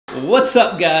What's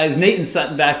up, guys? Nate and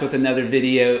Sutton back with another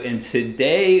video, and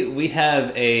today we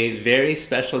have a very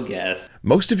special guest.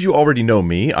 Most of you already know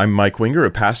me. I'm Mike Winger, a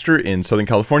pastor in Southern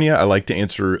California. I like to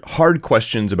answer hard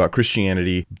questions about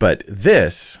Christianity, but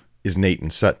this is Nate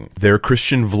and Sutton. They're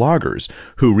Christian vloggers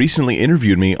who recently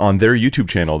interviewed me on their YouTube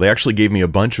channel. They actually gave me a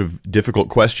bunch of difficult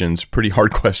questions, pretty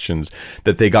hard questions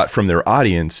that they got from their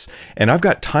audience. And I've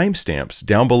got timestamps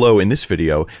down below in this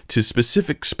video to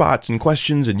specific spots and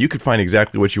questions, and you could find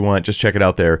exactly what you want. Just check it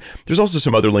out there. There's also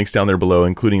some other links down there below,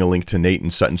 including a link to Nate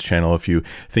and Sutton's channel if you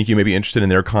think you may be interested in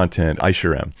their content. I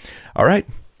sure am. All right,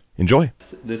 enjoy.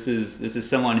 This is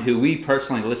someone who we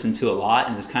personally listen to a lot,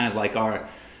 and is kind of like our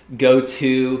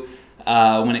go-to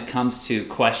when it comes to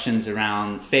questions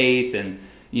around faith and,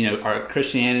 you know, our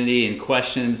Christianity and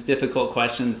questions, difficult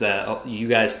questions that you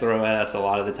guys throw at us a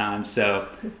lot of the time. So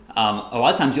a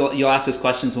lot of times you'll ask us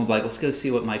questions and we'll be like, let's go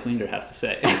see what Mike Winger has to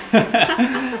say.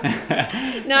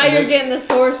 Now you're getting the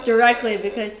source directly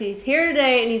because he's here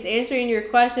today and he's answering your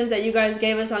questions that you guys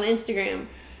gave us on Instagram.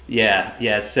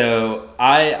 Yeah. So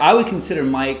I would consider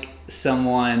Mike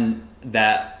someone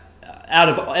that out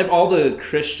of all the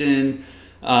Christian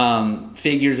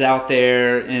figures out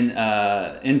there and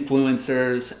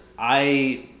influencers,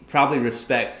 I probably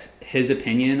respect his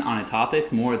opinion on a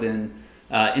topic more than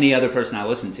any other person I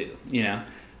listen to, you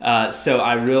know. So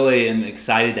I really am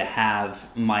excited to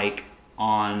have Mike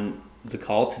on the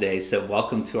call today. So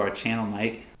welcome to our channel,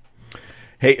 Mike.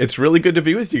 Hey, it's really good to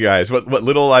be with you guys. What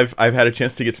little I've had a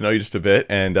chance to get to know you just a bit,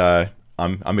 and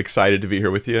I'm excited to be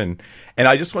here with you, and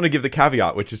I just want to give the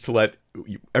caveat, which is to let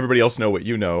everybody else know what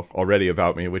you know already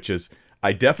about me, which is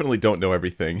I definitely don't know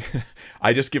everything.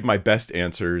 I just give my best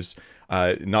answers,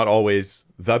 not always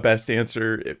the best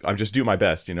answer. I just do my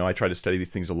best. You know, I try to study these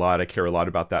things a lot. I care a lot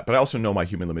about that, but I also know my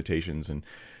human limitations, and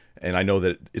I know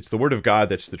that it's the Word of God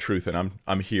that's the truth, and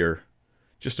I'm here,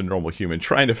 just a normal human,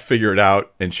 trying to figure it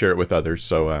out and share it with others.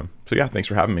 So yeah, thanks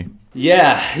for having me.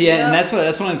 Yeah, and that's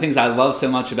one of the things I love so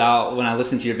much about when I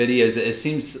listen to your videos.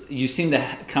 You seem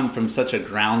to come from such a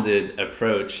grounded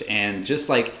approach, and just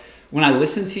like when I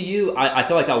listen to you, I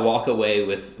feel like I walk away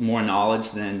with more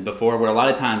knowledge than before. Where a lot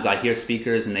of times I hear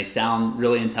speakers and they sound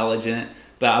really intelligent,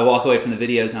 but I walk away from the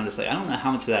videos and I'm just like, I don't know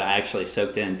how much of that I actually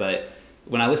soaked in, but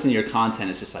when I listen to your content,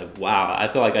 it's just like, wow, I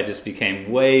feel like I just became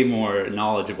way more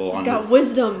knowledgeable on this. Got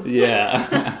wisdom.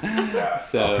 Yeah.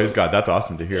 So praise God. That's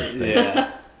awesome to hear. Thanks.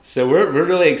 Yeah. So we're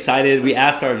really excited. We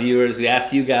asked our viewers, we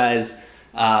asked you guys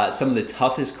some of the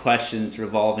toughest questions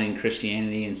revolving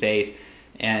Christianity and faith,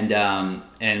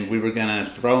 and we were gonna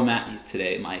throw them at you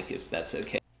today, Mike, if that's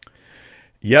okay.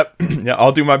 Yep. Yeah,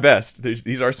 I'll do my best.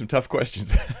 These are some tough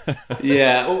questions.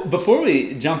 Yeah. Well, before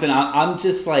we jump in, I'm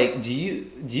just like, do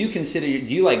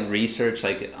you like research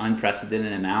like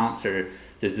unprecedented amounts, or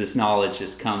does this knowledge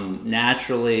just come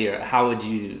naturally, or how would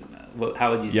you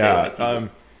say? Yeah.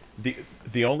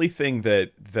 The only thing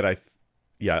that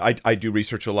I do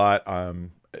research a lot.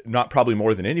 Not probably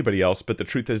more than anybody else, but the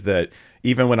truth is that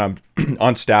even when I'm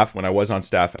on staff, when I was on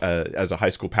staff as a high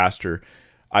school pastor,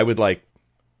 I would like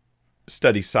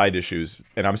study side issues,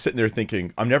 and I'm sitting there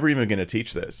thinking, I'm never even going to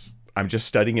teach this. I'm just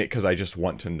studying it because I just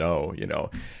want to know, you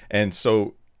know. And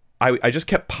so I just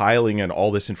kept piling in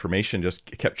all this information,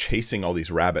 just kept chasing all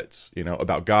these rabbits, you know,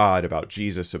 about God, about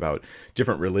Jesus, about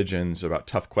different religions, about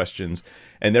tough questions.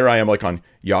 And there I am, like on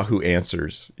Yahoo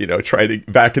Answers, you know,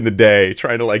 back in the day,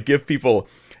 trying to like give people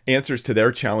answers to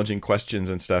their challenging questions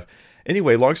and stuff.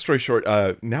 Anyway, long story short,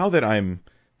 now that I'm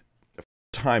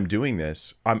time doing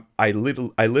this, I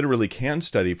literally can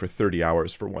study for 30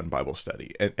 hours for one Bible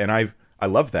study, and I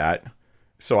love that.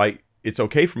 So it's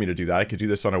okay for me to do that. I could do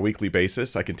this on a weekly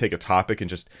basis. I can take a topic and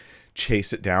just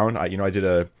chase it down. I did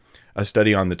a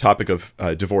study on the topic of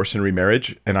divorce and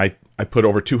remarriage, and I put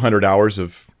over 200 hours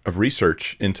of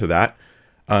research into that.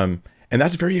 And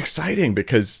that's very exciting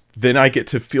because then I get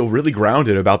to feel really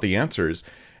grounded about the answers.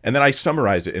 And then I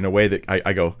summarize it in a way that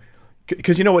I go,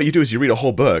 because you know what you do is you read a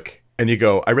whole book and you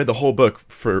go, I read the whole book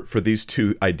for these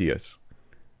two ideas.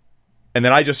 And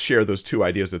then I just share those two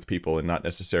ideas with people and not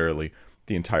necessarily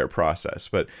the entire process.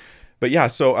 But yeah,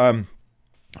 so I'm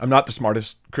not the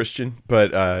smartest Christian,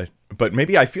 but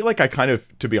maybe I feel like I kind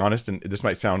of, to be honest, and this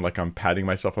might sound like I'm patting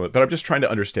myself on it, but I'm just trying to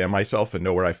understand myself and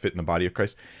know where I fit in the body of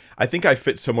Christ. I think I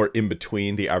fit somewhere in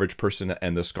between the average person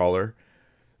and the scholar,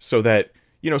 so that,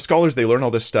 you know, scholars, they learn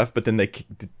all this stuff, but then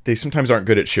they sometimes aren't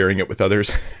good at sharing it with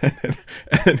others.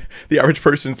 And the average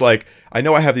person's like, I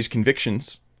know I have these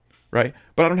convictions, right?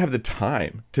 But I don't have the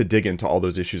time to dig into all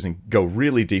those issues and go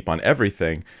really deep on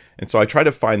everything. And so I try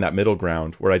to find that middle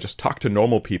ground where I just talk to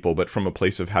normal people, but from a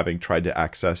place of having tried to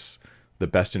access the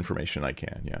best information I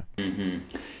can. Yeah.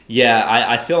 Yeah,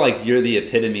 I feel like you're the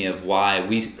epitome of why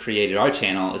we created our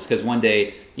channel. Is because one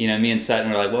day, me and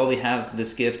Sutton were like, well, we have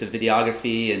this gift of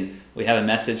videography and we have a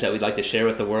message that we'd like to share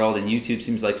with the world, and YouTube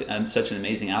seems like such an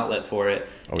amazing outlet for it.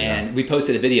 Oh, yeah. And we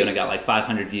posted a video and it got like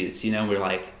 500 views, and we're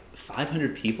like,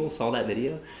 500 people saw that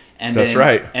video? And That's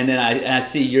right. And then I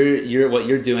see you're what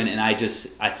you're doing, and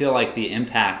I feel like the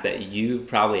impact that you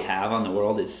probably have on the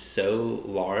world is so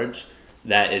large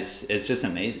that it's just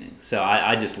amazing. So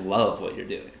I just love what you're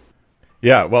doing.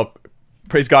 Yeah, well,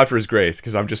 praise God for his grace,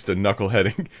 because I'm just a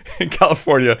knucklehead in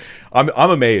California. I'm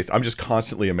amazed. I'm just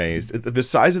constantly amazed. The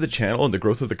size of the channel and the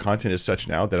growth of the content is such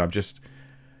now that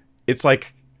it's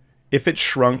like, if it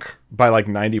shrunk by like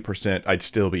 90%, I'd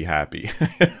still be happy.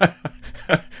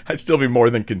 I'd still be more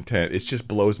than content. It just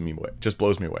blows me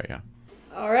away. Yeah.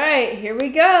 All right, here we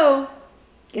go.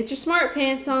 Get your smart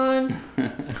pants on.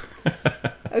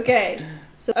 Okay.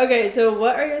 So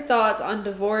what are your thoughts on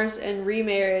divorce and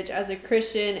remarriage as a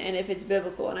Christian, and if it's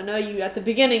biblical? And I know you, at the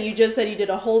beginning, you just said you did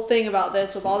a whole thing about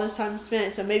this with all this time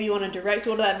spent. So maybe you want to direct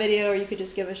people to that video, or you could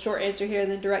just give a short answer here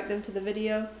and then direct them to the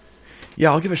video.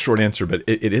 Yeah, I'll give a short answer, but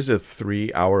it is a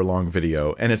 3-hour-long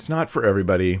video, and it's not for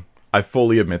everybody. I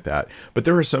fully admit that. But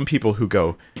there are some people who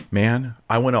go, man,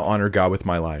 I want to honor God with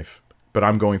my life, but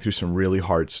I'm going through some really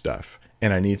hard stuff,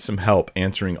 and I need some help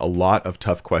answering a lot of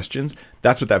tough questions.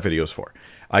 That's what that video is for.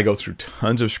 I go through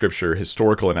tons of scripture,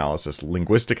 historical analysis,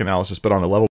 linguistic analysis, but on a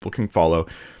level people can follow.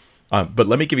 But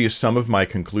let me give you some of my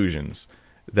conclusions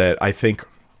that I think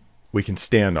we can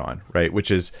stand on, right?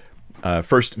 Which is,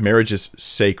 first, marriage is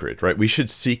sacred, right? We should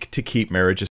seek to keep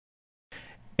marriages.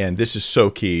 And this is so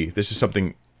key. This is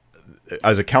something,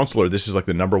 as a counselor, this is like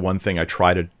the number one thing I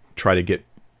try to get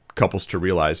couples to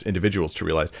realize, individuals to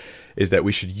realize, is that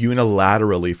we should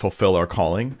unilaterally fulfill our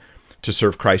calling to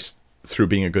serve Christ through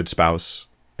being a good spouse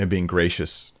and being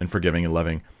gracious and forgiving and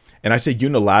loving. And I say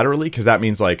unilaterally because that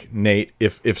means, like, Nate,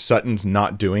 if Sutton's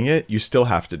not doing it, you still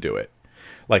have to do it.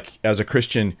 Like, as a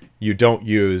Christian, you don't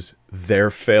use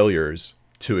their failures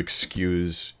to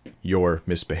excuse your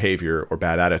misbehavior or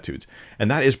bad attitudes. And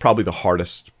that is probably the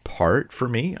hardest part for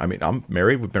me. I mean, I'm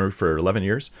married. We've been married for 11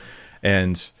 years.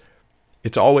 And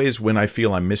it's always when I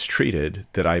feel I'm mistreated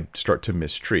that I start to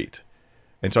mistreat.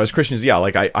 And so as Christians, yeah,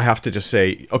 like I have to just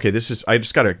say, okay, I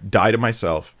just got to die to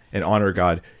myself and honor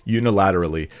God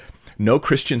unilaterally. No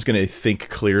Christian's going to think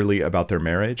clearly about their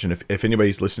marriage. And if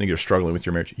anybody's listening, you're struggling with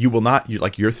your marriage, you will not,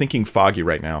 you're thinking foggy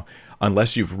right now,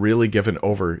 unless you've really given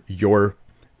over your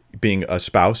being a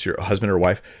spouse, your husband or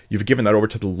wife, you've given that over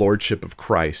to the lordship of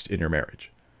Christ in your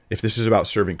marriage. If this is about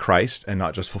serving Christ and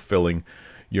not just fulfilling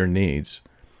your needs,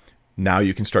 now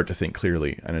you can start to think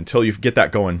clearly. And until you get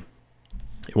that going,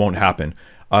 it won't happen.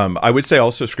 I would say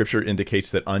also scripture indicates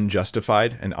that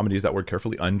unjustified, and I'm going to use that word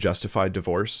carefully, unjustified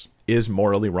divorce is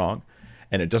morally wrong,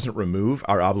 and it doesn't remove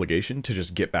our obligation to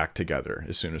just get back together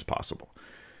as soon as possible.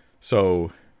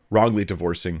 So wrongly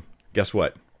divorcing, guess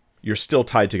what? You're still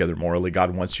tied together morally.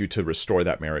 God wants you to restore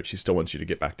that marriage. He still wants you to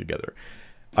get back together.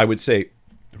 I would say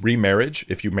remarriage,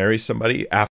 if you marry somebody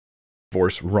after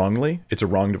divorce wrongly, it's a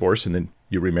wrong divorce, and then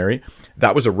you remarry,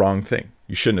 that was a wrong thing.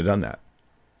 You shouldn't have done that.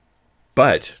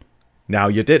 But now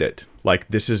you did it. Like,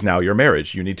 this is now your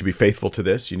marriage. You need to be faithful to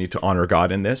this. You need to honor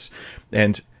God in this.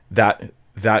 And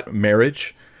that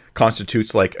marriage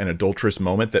constitutes like an adulterous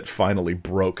moment that finally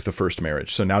broke the first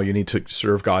marriage. So now you need to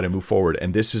serve God and move forward.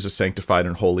 And this is a sanctified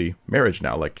and holy marriage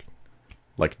now. Like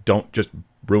don't just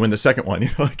ruin the second one.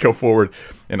 Like, go forward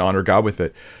and honor God with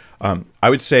it. I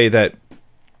would say that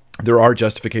there are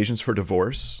justifications for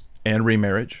divorce and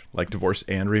remarriage, like divorce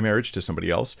and remarriage to somebody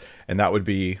else. And that would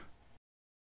be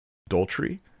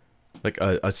adultery, like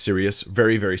a serious,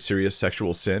 very, very serious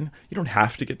sexual sin. You don't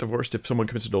have to get divorced if someone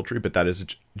commits adultery, but that is,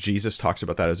 Jesus talks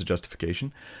about that as a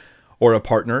justification. Or a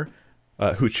partner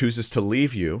who chooses to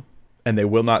leave you and they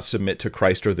will not submit to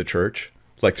Christ or the church,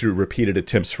 like through repeated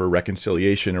attempts for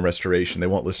reconciliation and restoration. They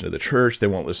won't listen to the church. They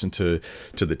won't listen to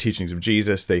the teachings of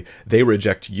Jesus. They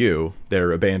reject you.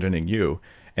 They're abandoning you.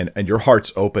 And your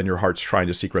heart's open. Your heart's trying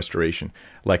to seek restoration.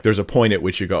 Like, there's a point at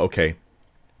which you go, okay,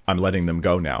 I'm letting them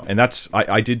go now. And that's,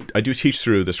 I do teach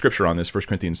through the scripture on this, 1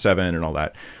 Corinthians 7 and all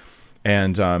that.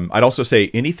 And I'd also say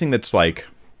anything that's like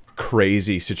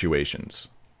crazy situations,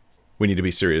 we need to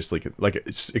be serious. Like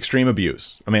it's extreme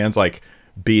abuse. A man's like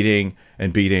beating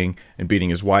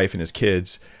his wife and his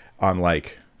kids.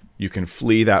 Like, you can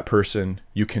flee that person.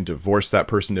 You can divorce that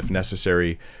person if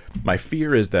necessary. My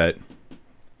fear is that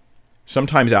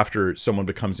sometimes after someone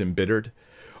becomes embittered,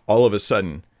 all of a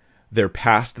sudden, their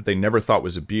past that they never thought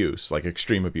was abuse, like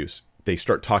extreme abuse, they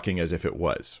start talking as if it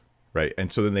was, right?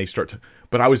 And so then they start to,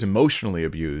 but I was emotionally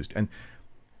abused. And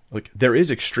Like there is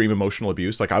extreme emotional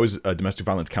abuse. Like I was a domestic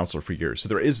violence counselor for years. So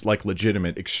there is like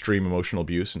legitimate extreme emotional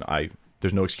abuse, and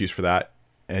there's no excuse for that.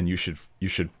 And you should,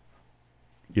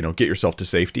 get yourself to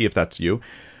safety if that's you.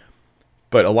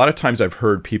 But a lot of times I've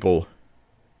heard people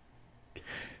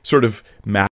sort of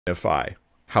magnify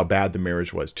how bad the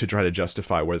marriage was to try to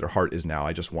justify where their heart is now.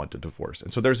 I just want a divorce.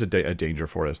 And so there's a danger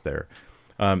for us there.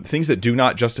 Things that do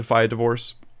not justify a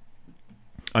divorce.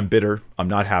 I'm bitter. I'm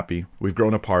not happy. We've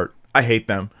grown apart. I hate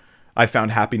them. I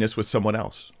found happiness with someone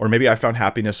else. Or maybe I found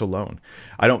happiness alone.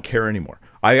 I don't care anymore.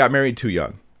 I got married too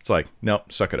young. It's like, no,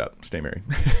 suck it up. Stay married.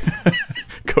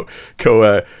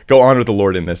 Go on with the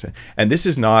Lord in this. And this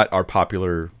is not our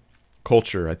popular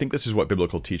culture. I think this is what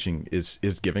biblical teaching is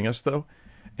giving us, though.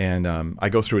 And I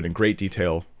go through it in great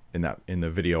detail in the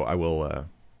video.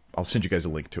 I'll send you guys a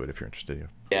link to it if you're interested.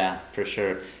 Yeah, for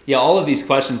sure. Yeah, all of these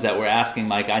questions that we're asking,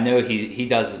 Mike, I know he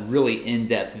does really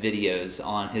in-depth videos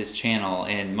on his channel.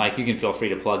 And Mike, you can feel free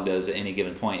to plug those at any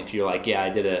given point. If you're like, yeah, I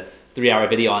did a 3-hour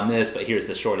video on this, but here's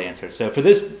the short answer. So for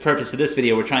this purpose of this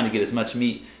video, we're trying to get as much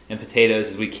meat and potatoes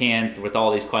as we can with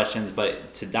all these questions.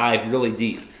 But to dive really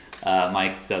deep,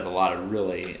 Mike does a lot of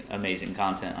really amazing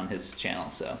content on his channel.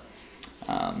 So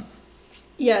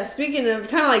yeah, speaking of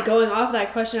kind of like going off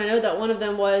that question, I know that one of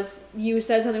them was, you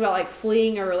said something about like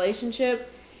fleeing a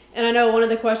relationship. And I know one of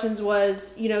the questions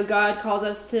was, God calls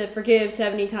us to forgive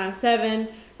 70 times 7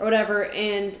 or whatever.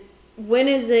 And when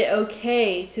is it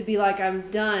okay to be like, I'm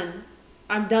done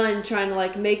trying to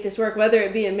like make this work, whether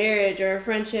it be a marriage or a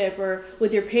friendship or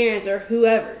with your parents or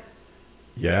whoever?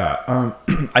 Yeah.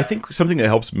 I think something that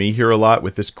helps me here a lot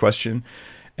with this question,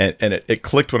 and it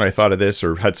clicked when I thought of this,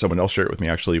 or had someone else share it with me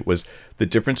actually, was the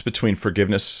difference between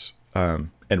forgiveness and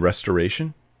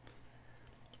restoration.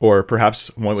 Or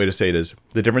perhaps one way to say it is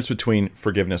the difference between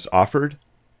forgiveness offered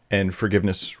and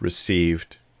forgiveness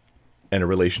received and a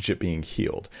relationship being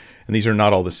healed. And these are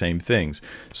not all the same things.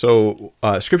 So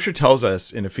Scripture tells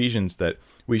us in Ephesians that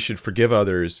we should forgive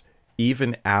others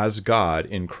even as God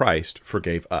in Christ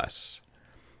forgave us.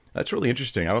 That's really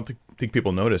interesting. I don't think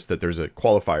people notice that there's a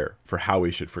qualifier for how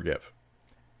we should forgive.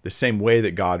 The same way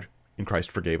that God in Christ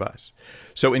forgave us.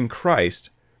 So in Christ,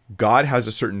 God has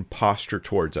a certain posture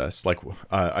towards us. Like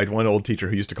I had one old teacher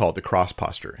who used to call it the cross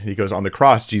posture. He goes, on the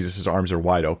cross, Jesus' arms are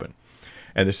wide open.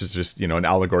 And this is just, an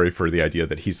allegory for the idea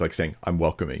that he's like saying, I'm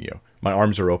welcoming you. My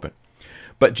arms are open.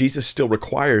 But Jesus still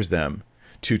requires them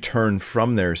to turn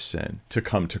from their sin to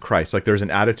come to Christ. Like there's an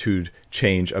attitude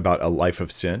change about a life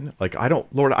of sin. Like,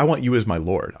 Lord, I want you as my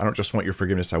Lord. I don't just want your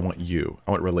forgiveness. I want you.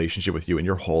 I want a relationship with you, and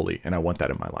you're holy. And I want that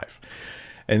in my life.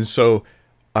 And so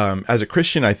as a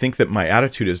Christian, I think that my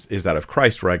attitude is that of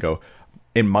Christ, where I go,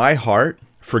 in my heart,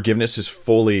 forgiveness is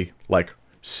fully like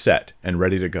set and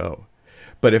ready to go.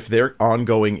 But if they're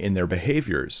ongoing in their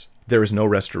behaviors, there is no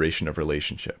restoration of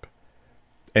relationship.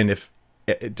 And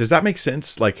does that make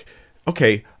sense? Like,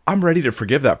 okay, I'm ready to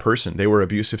forgive that person. They were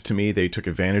abusive to me. They took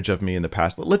advantage of me in the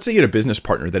past. Let's say you had a business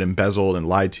partner that embezzled and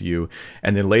lied to you.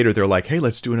 And then later they're like, hey,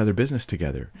 let's do another business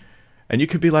together. And you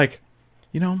could be like,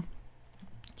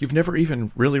 you've never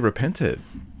even really repented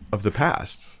of the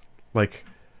past. Like,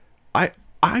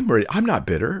 I'm ready. I'm not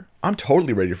bitter. I'm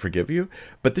totally ready to forgive you.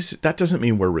 But that doesn't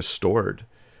mean we're restored.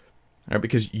 Right?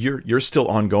 Because you're still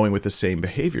ongoing with the same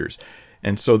behaviors.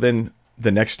 And so then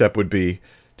the next step would be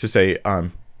to say,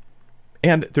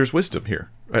 and there's wisdom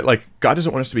here, right? Like God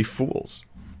doesn't want us to be fools.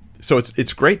 So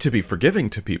it's great to be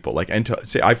forgiving to people, like, and to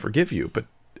say, I forgive you, but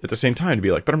at the same time to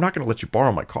be like, but I'm not going to let you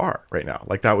borrow my car right now.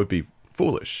 Like that would be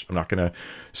foolish. I'm not going to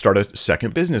start a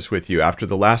second business with you after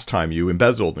the last time you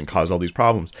embezzled and caused all these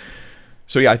problems.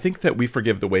 So yeah, I think that we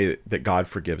forgive the way that God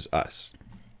forgives us.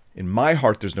 In my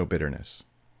heart, there's no bitterness,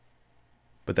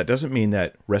 but that doesn't mean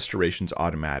that restoration's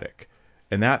automatic.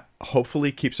 And that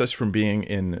hopefully keeps us from being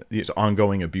in these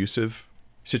ongoing abusive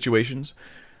situations.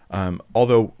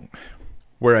 Although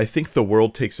where I think the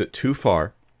world takes it too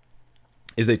far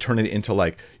is they turn it into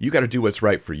like, you got to do what's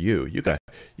right for you. You got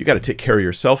to take care of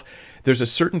yourself. There's a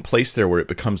certain place there where it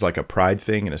becomes like a pride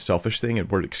thing and a selfish thing, and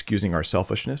we're excusing our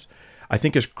selfishness. I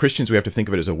think as Christians, we have to think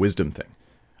of it as a wisdom thing.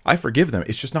 I forgive them.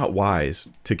 It's just not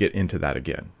wise to get into that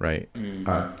again, right?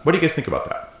 What do you guys think about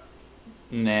that?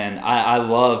 Man, I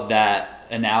love that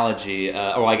analogy.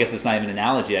 Or I guess it's not even an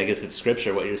analogy. I guess it's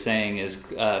scripture. What you're saying is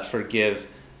forgive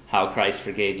how Christ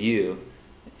forgave you.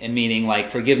 And meaning like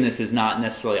forgiveness is not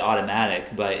necessarily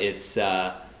automatic, but it's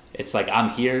like, I'm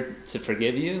here to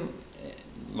forgive you.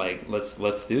 Like,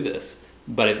 let's do this.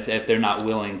 But if they're not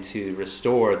willing to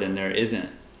restore, then there isn't,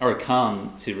 or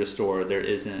come to restore, there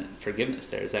isn't forgiveness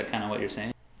there. Is that kind of what you're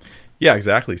saying? Yeah,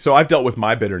 exactly. So I've dealt with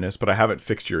my bitterness, but I haven't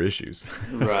fixed your issues.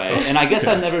 Right. And I guess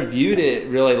I've never viewed it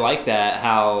really like that.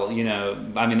 How, you know,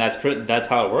 I mean, that's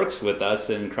how it works with us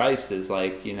in Christ, is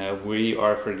like, you know, we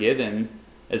are forgiven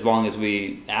as long as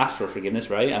we ask for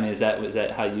forgiveness, right? I mean, is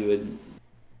that how you would?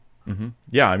 Mm-hmm.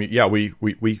 Yeah. I mean, yeah, we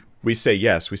say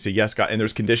yes. We say yes, God. And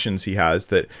there's conditions he has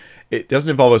that it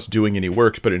doesn't involve us doing any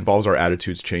works, but it involves our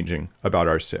attitudes changing about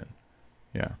our sin.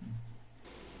 Yeah.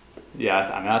 Yeah,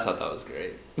 I mean, I thought that was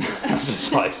great. I was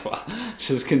just like, wow,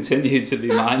 just continued to be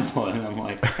mindful, and I'm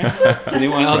like, is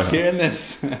anyone else hearing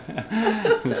this?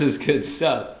 This is good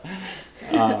stuff.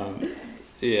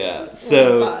 Yeah.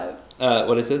 So,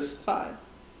 what is this? 5.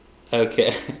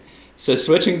 Okay. So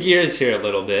switching gears here a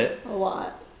little bit. A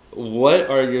lot. What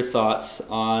are your thoughts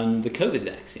on the COVID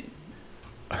vaccine?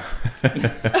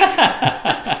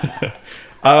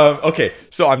 Okay,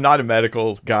 so I'm not a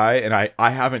medical guy, and I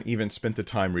haven't even spent the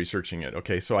time researching it.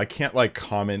 Okay, so I can't like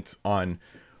comment on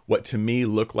what to me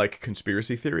look like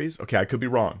conspiracy theories. Okay, I could be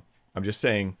wrong. I'm just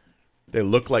saying they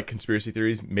look like conspiracy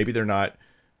theories. Maybe they're not.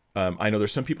 I know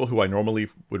there's some people who I normally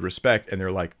would respect, and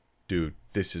they're like, dude,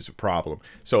 this is a problem.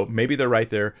 So maybe they're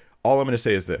right there. All I'm going to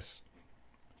say is this.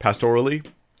 Pastorally,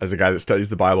 as a guy that studies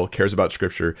the Bible, cares about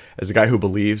Scripture, as a guy who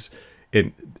believes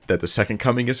in that the second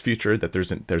coming is future, that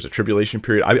there's a tribulation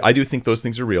period. I do think those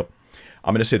things are real.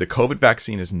 I'm going to say the COVID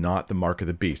vaccine is not the mark of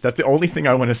the beast. That's the only thing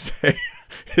I want to say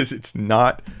is it's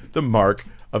not the mark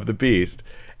of the beast.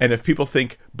 And if people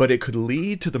think, but it could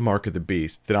lead to the mark of the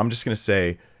beast, then I'm just going to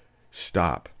say,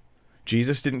 stop.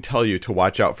 Jesus didn't tell you to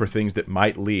watch out for things that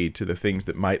might lead to the things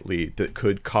that might lead, that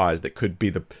could cause, that could be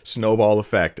the snowball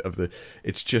effect of the,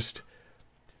 it's just,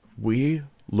 we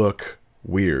look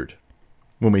weird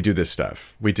when we do this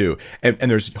stuff. We do. And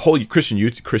there's whole Christian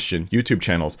YouTube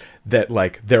channels that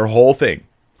like their whole thing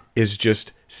is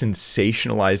just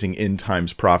sensationalizing end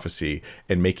times prophecy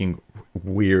and making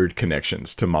weird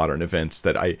connections to modern events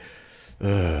that it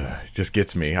just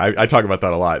gets me. I talk about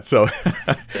that a lot. So,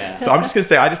 Yeah. So I'm just going to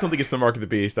say, I just don't think it's the mark of the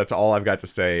beast. That's all I've got to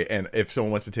say. And if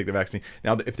someone wants to take the vaccine,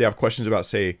 now if they have questions about,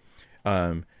 say,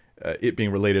 it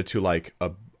being related to like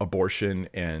abortion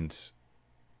and,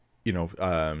 you know,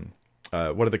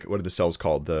 what are the cells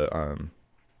called? The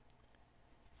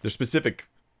specific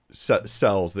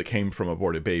cells that came from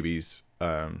aborted babies.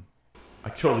 I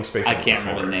totally spaced. I can't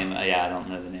remember the name. Yeah, I don't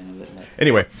know the name of it. But.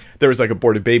 Anyway, there was like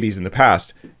aborted babies in the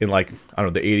past, in like, I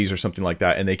don't know, the 80s or something like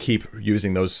that, and they keep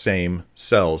using those same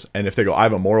cells. And if they go, I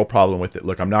have a moral problem with it,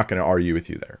 look, I'm not going to argue with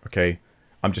you there, okay?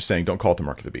 I'm just saying, don't call it the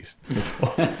mark of the beast.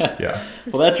 Yeah.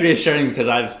 Well, that's reassuring because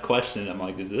I've questioned. I'm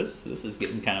like, this is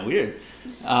getting kind of weird.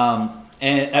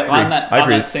 And I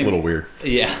agree. It's a little weird.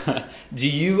 Yeah. Do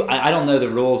you? I don't know the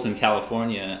rules in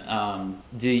California.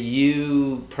 Do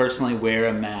you personally wear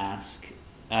a mask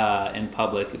in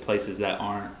public at places that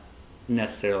aren't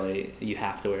necessarily you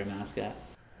have to wear a mask at?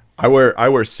 I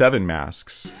wear 7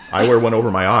 masks. I wear one over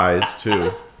my eyes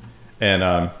too.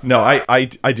 And no, I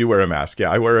do wear a mask.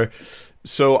 Yeah,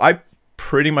 so I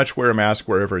pretty much wear a mask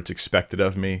wherever it's expected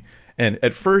of me. And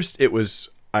at first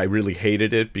I really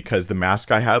hated it because the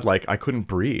mask I had, like, I couldn't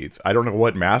breathe. I don't know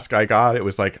what mask I got. It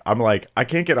was like, I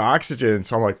can't get oxygen.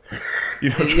 So I'm like,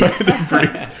 trying to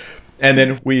breathe. And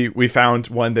then we found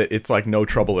one that it's like no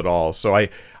trouble at all. So I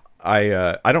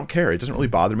don't care. It doesn't really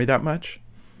bother me that much.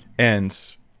 And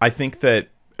I think that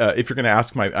if you're going to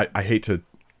ask I hate to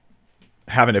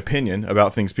have an opinion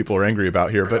about things people are angry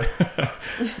about here, but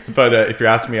if you're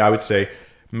asking me, I would say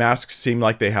masks seem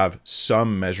like they have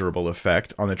some measurable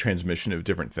effect on the transmission of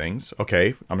different things.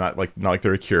 Okay, I'm not like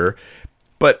they're a cure,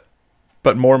 but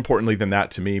more importantly than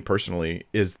that to me personally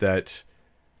is that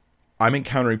I'm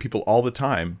encountering people all the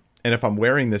time, and if I'm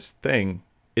wearing this thing,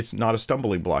 it's not a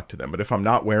stumbling block to them. But if I'm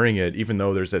not wearing it, even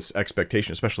though there's this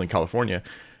expectation, especially in California,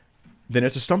 then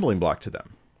it's a stumbling block to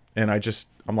them. And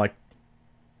I'm like,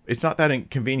 it's not that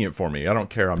inconvenient for me. I don't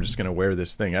care. I'm just going to wear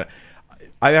this thing.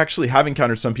 I actually have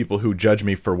encountered some people who judge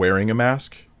me for wearing a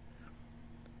mask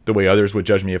the way others would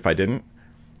judge me if I didn't.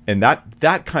 And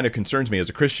that kind of concerns me as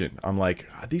a Christian. I'm like,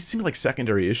 these seem like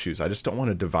secondary issues. I just don't want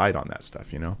to divide on that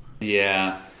stuff,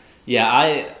 Yeah. Yeah,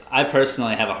 I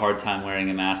personally have a hard time wearing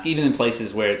a mask, even in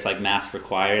places where it's like mask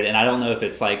required. And I don't know if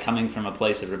it's like coming from a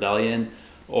place of rebellion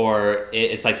or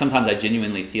it's like sometimes I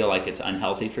genuinely feel like it's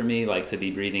unhealthy for me, like to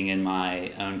be breathing in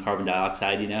my own carbon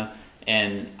dioxide,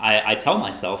 And I tell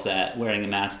myself that wearing a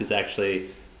mask is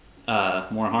actually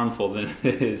more harmful than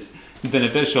it is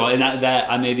beneficial. And that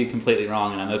I may be completely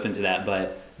wrong, and I'm open to that.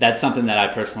 But that's something that I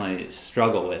personally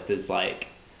struggle with is like,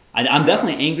 I'm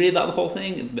definitely angry about the whole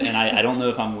thing. And I don't know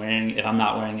if I'm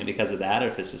not wearing it because of that, or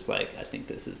if it's just like, I think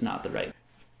this is not the right.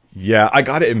 Yeah, I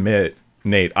got to admit,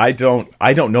 Nate, I don't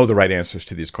know the right answers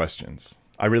to these questions.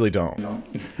 I really don't.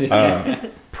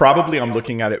 Probably I'm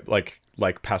looking at it like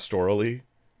pastorally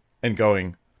and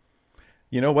going,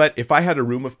 you know what? If I had a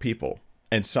room of people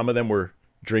and some of them were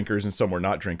drinkers and some were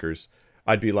not drinkers,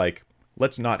 I'd be like,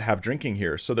 let's not have drinking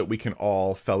here so that we can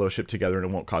all fellowship together and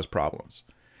it won't cause problems.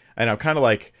 And I'm kind of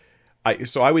like,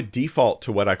 so I would default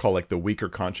to what I call like the weaker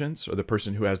conscience, or the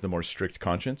person who has the more strict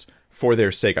conscience for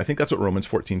their sake. I think that's what Romans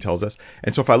 14 tells us.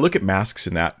 And so if I look at masks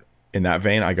in that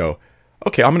vein, I go,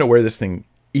 okay, I'm going to wear this thing,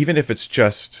 even if it's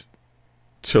just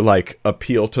to like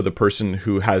appeal to the person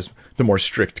who has the more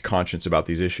strict conscience about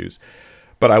these issues.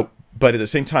 But at the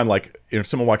same time, like if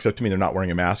someone walks up to me, they're not wearing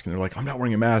a mask and they're like, I'm not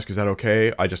wearing a mask, is that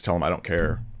okay? I just tell them I don't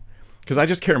care. Because I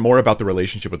just care more about the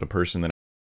relationship with the person than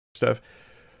stuff.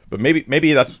 But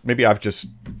maybe I've just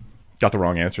got the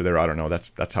wrong answer there. I don't know.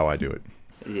 That's how I do it.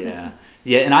 Yeah.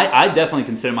 Yeah, and I definitely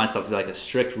consider myself to be like a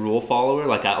strict rule follower.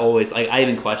 Like I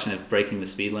even question if breaking the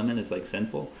speed limit is like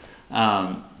sinful.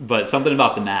 But something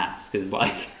about the mask is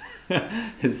like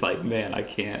it's like, man, I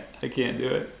can't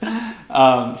do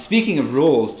it. Speaking of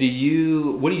rules, what do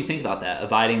you think about that?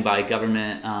 Abiding by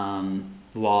government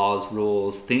laws,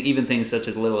 rules, even things such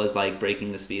as little as like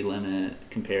breaking the speed limit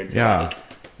compared to like,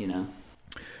 you know.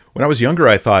 When I was younger,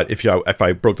 I thought if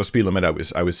I broke the speed limit,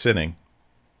 I was sinning.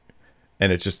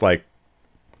 And it's just like,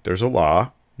 there's a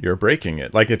law, you're breaking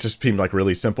it. Like, it just seemed like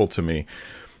really simple to me.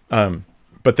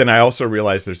 But then I also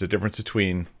realized there's a difference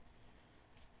between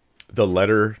the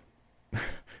letter.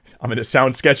 I'm going to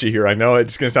sound sketchy here. I know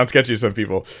it's going to sound sketchy to some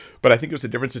people, but I think there's a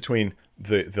difference between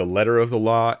the letter of the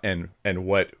law and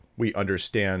what we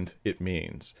understand it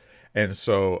means. And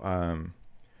so,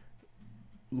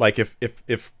 like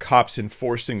if cops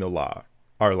enforcing the law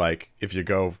are like, if you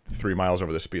go 3 miles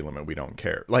over the speed limit, we don't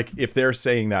care. Like if they're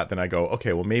saying that, then I go,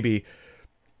 okay, well maybe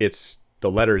it's the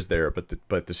letter's there,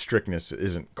 but the strictness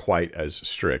isn't quite as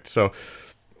strict. So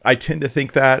I tend to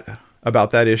think that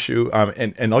about that issue.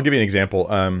 And I'll give you an example.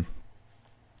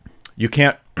 You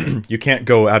can't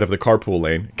go out of the carpool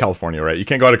lane, California, right? You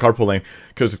can't go out of carpool lane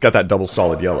because it's got that double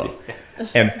solid yellow.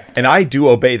 And I do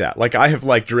obey that. Like I have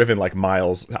like driven like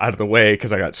miles out of the way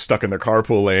because I got stuck in the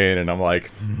carpool lane, and I'm like,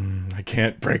 I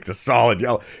can't break the solid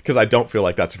yellow because I don't feel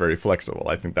like that's very flexible.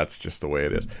 I think that's just the way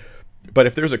it is. But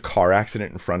if there's a car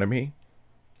accident in front of me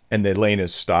and the lane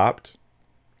is stopped,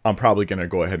 I'm probably going to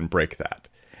go ahead and break that.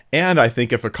 And I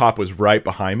think if a cop was right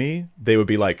behind me, they would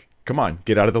be like, come on,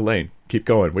 get out of the lane. Keep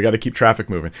going. We got to keep traffic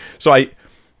moving. So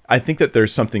I think that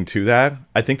there's something to that.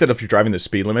 I think that if you're driving the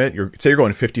speed limit, say you're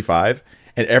going 55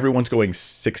 and everyone's going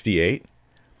 68,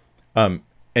 and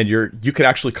you could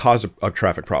actually cause a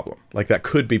traffic problem. Like that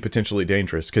could be potentially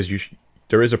dangerous because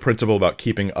there is a principle about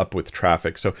keeping up with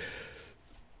traffic. So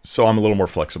I'm a little more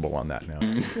flexible on that now.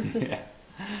 Yeah.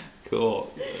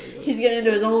 Cool. He's getting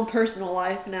into his own personal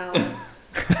life now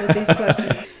with these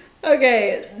questions.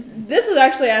 Okay, this was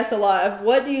actually asked a lot of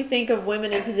what do you think of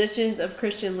women in positions of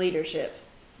Christian leadership?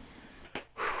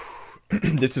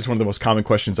 This is one of the most common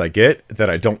questions I get that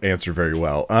I don't answer very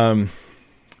well.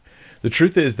 The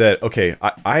truth is that, okay,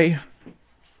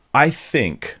 I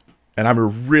think, and I'm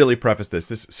going to really preface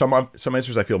this some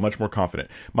answers I feel much more confident.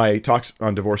 My talks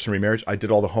on divorce and remarriage, I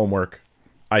did all the homework.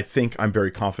 I think I'm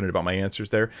very confident about my answers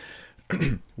there.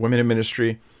 Women in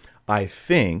ministry, I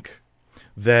think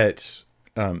that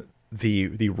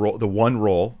the one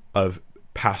role of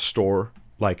pastor,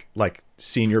 like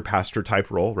senior pastor type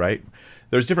role, right?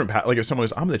 There's different, like if someone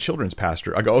goes, I'm the children's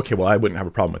pastor, I go, okay, well, I wouldn't have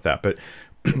a problem with that.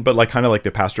 But like kind of like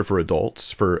the pastor for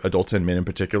adults and men in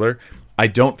particular, I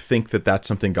don't think that that's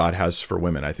something God has for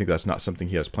women. I think that's not something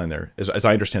he has planned there, as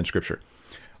I understand scripture.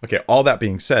 Okay, all that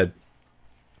being said,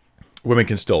 women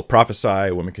can still prophesy,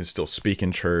 women can still speak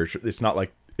in church. It's not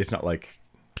like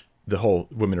the whole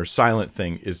women are silent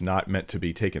thing is not meant to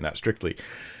be taken that strictly.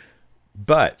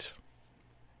 But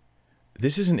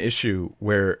this is an issue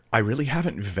where I really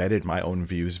haven't vetted my own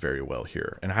views very well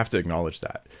here, and I have to acknowledge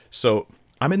that. So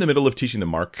I'm in the middle of teaching the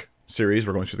Mark series.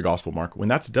 We're going through the Gospel of Mark. When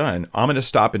that's done, I'm going to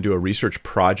stop and do a research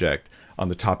project on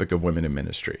the topic of women in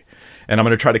ministry. And I'm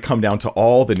going to try to come down to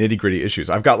all the nitty-gritty issues.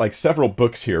 I've got like several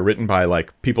books here written by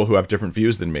like people who have different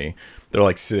views than me. They're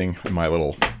like sitting in my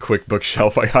little quick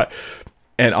bookshelf I got.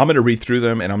 And I'm going to read through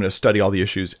them, and I'm going to study all the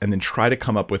issues and then try to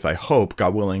come up with, I hope,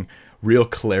 God willing, real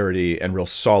clarity and real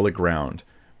solid ground,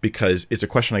 because it's a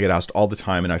question I get asked all the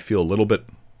time, and I feel a little bit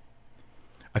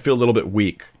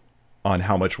weak on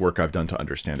how much work I've done to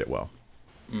understand it well.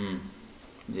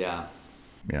 Yeah.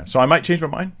 Yeah. So I might change my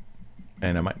mind,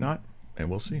 and I might not, and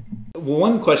we'll see. Well,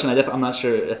 one question I'm not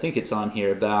sure, I think it's on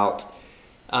here about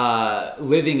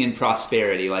living in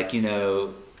prosperity. Like, you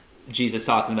know, Jesus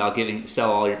talking about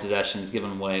sell all your possessions, give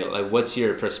them away. Like, what's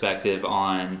your perspective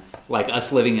on like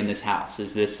us living in this house?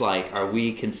 Is this like, are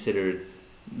we considered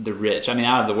the rich? I mean,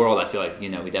 out of the world, I feel like, we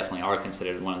definitely are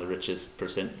considered one of the richest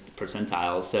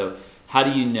percentiles. So how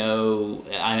do you know?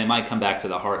 I mean, it might come back to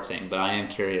the heart thing, but I am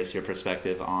curious your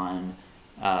perspective on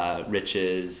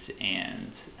riches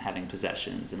and having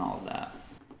possessions and all of that.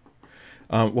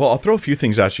 Well, I'll throw a few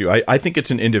things at you. I think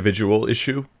it's an individual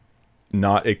issue,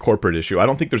 not a corporate issue. I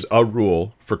don't think there's a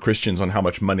rule for Christians on how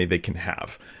much money they can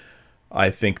have. I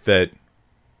think that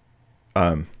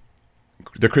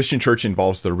the Christian church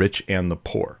involves the rich and the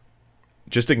poor.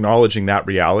 Just acknowledging that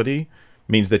reality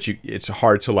means that it's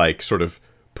hard to like sort of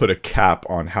put a cap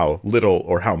on how little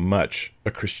or how much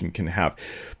a Christian can have.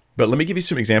 But let me give you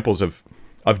some examples of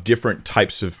different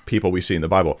types of people we see in the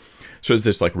Bible. So there's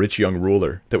this like rich young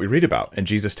ruler that we read about, and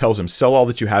Jesus tells him, sell all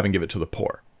that you have and give it to the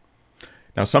poor.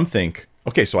 Now some think,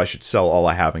 okay, so I should sell all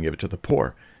I have and give it to the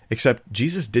poor. Except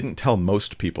Jesus didn't tell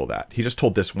most people that. He just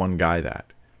told this one guy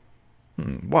that.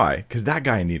 Why? Because that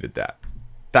guy needed that.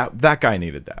 That guy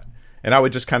needed that. And I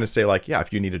would just kind of say like, yeah,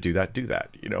 if you need to do that,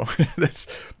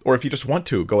 or if you just want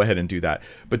to, go ahead and do that.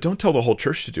 But don't tell the whole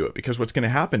church to do it, because what's going to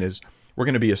happen is we're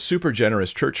going to be a super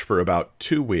generous church for about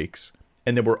 2 weeks,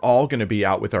 and then we're all going to be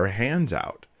out with our hands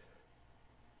out,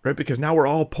 right? Because now we're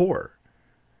all poor.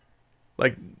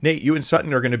 Like, Nate, you and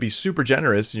Sutton are going to be super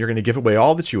generous, and you're going to give away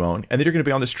all that you own, and then you're going to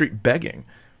be on the street begging.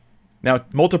 Now,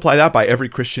 multiply that by every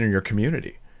Christian in your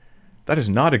community. That is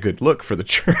not a good look for the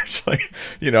church. Like,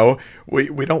 we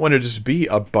don't want to just be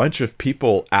a bunch of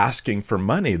people asking for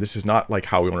money. This is not like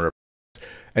how we want to.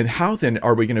 And how then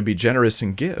are we going to be generous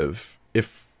and give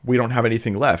if we don't have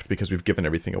anything left because we've given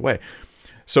everything away?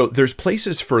 So there's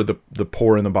places for the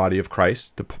poor in the body of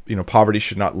Christ. Poverty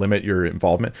should not limit your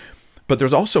involvement. But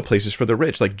there's also places for the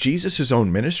rich. Like Jesus'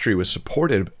 own ministry was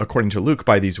supported, according to Luke,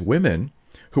 by these women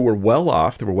who were well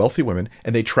off. They were wealthy women,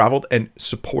 and they traveled and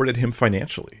supported him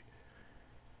financially.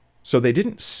 So they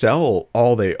didn't sell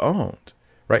all they owned,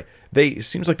 right? It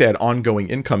seems like they had ongoing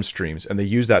income streams, and they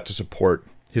used that to support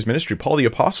his ministry. Paul the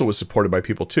Apostle was supported by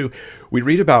people too. We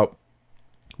read about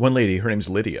one lady, her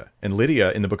name's Lydia. And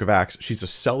Lydia, in the book of Acts, she's a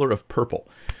seller of purple.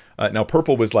 Now,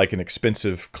 purple was like an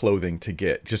expensive clothing to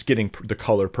get. Just getting the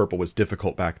color purple was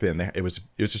difficult back then. It was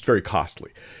just very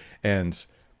costly. And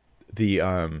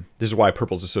this is why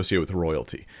purple is associated with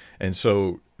royalty. And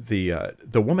so the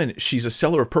woman, she's a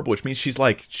seller of purple, which means she's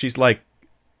like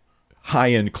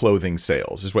high-end clothing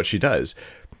sales is what she does.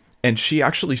 And she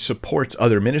actually supports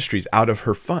other ministries out of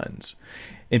her funds.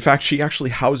 In fact, she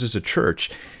actually houses a church.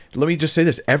 Let me just say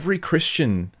this. Every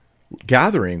Christian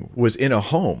gathering was in a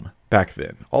home back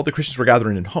then. All the Christians were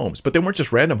gathering in homes, but they weren't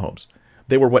just random homes.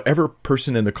 They were whatever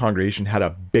person in the congregation had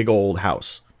a big old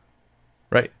house,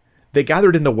 right? They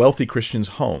gathered in the wealthy Christians'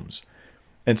 homes.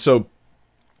 And so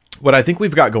what I think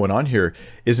we've got going on here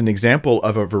is an example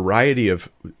of a variety of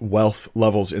wealth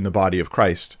levels in the body of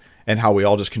Christ and how we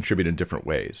all just contribute in different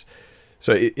ways.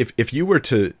 So if you were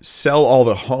to sell all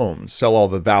the homes, sell all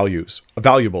the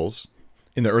valuables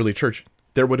in the early church,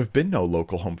 there would have been no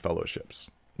local home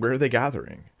fellowships. Where are they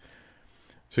gathering?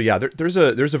 So yeah, there's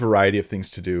a variety of things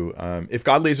to do. If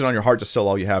God lays it on your heart to sell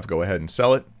all you have, go ahead and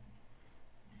sell it.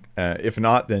 If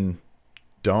not, then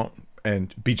don't,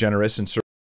 and be generous and serve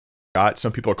God.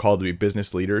 Some people are called to be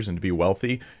business leaders and to be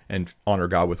wealthy and honor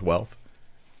God with wealth.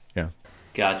 Yeah.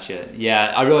 Gotcha.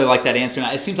 Yeah, I really like that answer.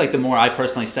 And it seems like the more I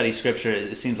personally study Scripture,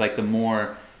 it seems like the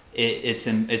more it's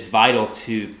vital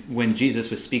to, when Jesus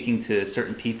was speaking to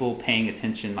certain people, paying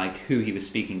attention like who he was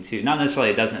speaking to. Not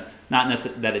necessarily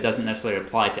that it doesn't necessarily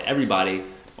apply to everybody,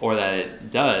 or that it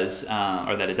does,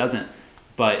 or that it doesn't.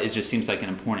 But it just seems like an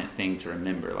important thing to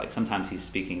remember. Like sometimes he's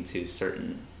speaking to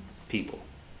certain people.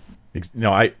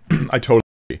 No, I totally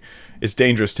agree. It's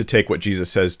dangerous to take what Jesus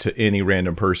says to any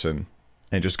random person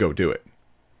and just go do it.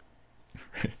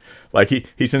 Like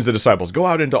he sends the disciples, go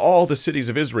out into all the cities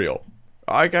of Israel.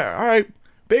 All right,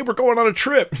 babe, we're going on a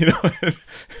trip.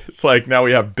 It's like now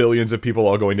we have billions of people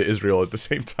all going to Israel at the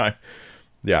same time.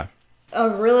 Yeah. A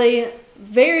really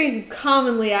very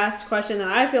commonly asked question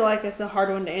that I feel like it's a hard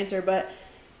one to answer, but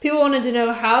people wanted to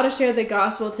know how to share the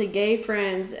gospel to gay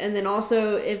friends, and then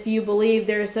also if you believe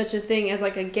there is such a thing as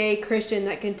like a gay Christian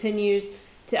that continues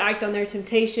to act on their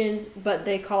temptations, but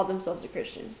they call themselves a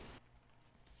Christian.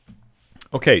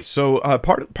 Okay, so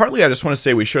partly I just want to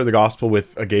say we share the gospel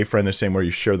with a gay friend the same way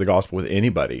you share the gospel with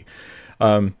anybody.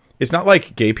 It's not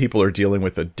like gay people are dealing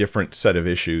with a different set of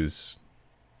issues.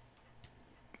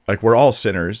 Like, we're all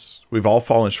sinners. We've all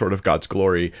fallen short of God's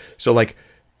glory. So, like,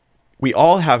 we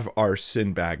all have our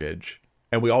sin baggage,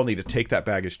 and we all need to take that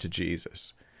baggage to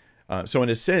Jesus. So in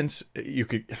a sense, you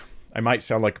could, I might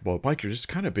sound like, well, Mike, you're just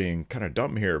kind of being kind of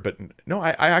dumb here. But no,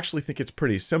 I actually think it's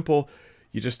pretty simple.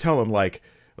 You just tell them like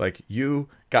you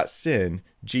got sin,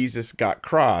 Jesus got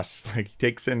cross. Like,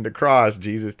 take sin to cross,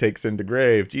 Jesus takes sin to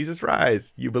grave. Jesus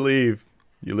rise, you believe,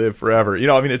 you live forever. You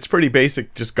know, I mean, it's pretty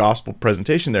basic, just gospel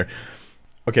presentation there.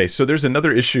 Okay, so there's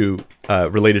another issue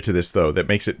related to this, though,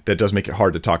 that does make it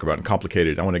hard to talk about and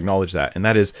complicated. I want to acknowledge that, and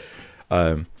that is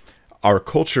our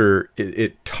culture.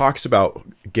 It talks about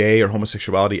gay or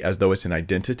homosexuality as though it's an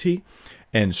identity,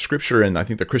 and Scripture and I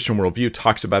think the Christian worldview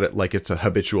talks about it like it's a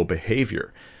habitual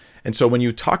behavior. And so when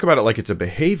you talk about it like it's a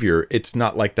behavior, it's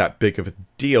not like that big of a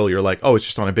deal. You're like, oh, it's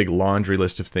just on a big laundry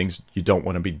list of things you don't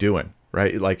want to be doing,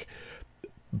 right? Like.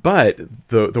 But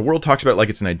the world talks about it like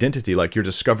it's an identity, like you're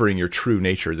discovering your true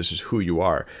nature. This is who you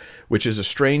are, which is a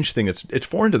strange thing. It's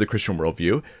foreign to the Christian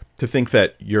worldview to think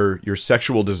that your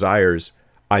sexual desires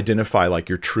identify like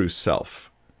your true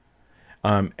self.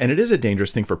 And it is a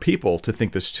dangerous thing for people to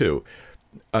think this too.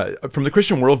 From the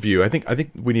Christian worldview, I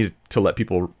think we need to let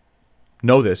people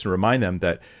know this and remind them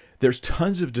that there's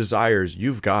tons of desires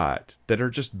you've got that are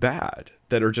just bad,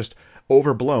 that are just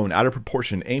overblown, out of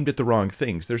proportion, aimed at the wrong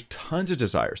things. There's tons of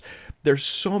desires. There's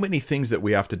so many things that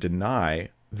we have to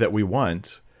deny that we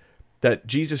want, that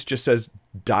Jesus just says,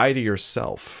 die to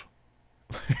yourself.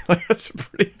 It's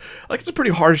a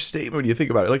pretty harsh statement when you think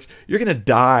about it. Like, you're going to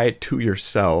die to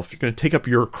yourself. You're going to take up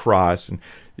your cross, and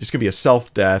it's going to be a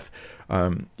self-death,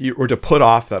 or to put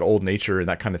off that old nature and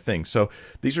that kind of thing. So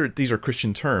these are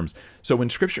Christian terms. So when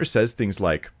Scripture says things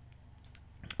like,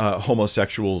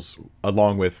 homosexuals,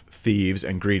 along with thieves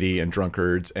and greedy and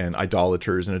drunkards and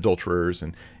idolaters and adulterers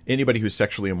and anybody who's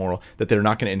sexually immoral, that they're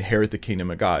not going to inherit the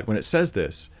kingdom of God. When it says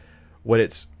this, what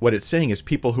it's saying is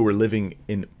people who are living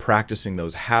in practicing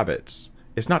those habits.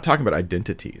 It's not talking about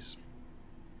identities.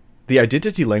 The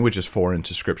identity language is foreign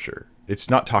to Scripture. It's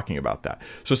not talking about that.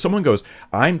 So someone goes,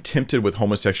 I'm tempted with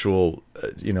homosexual,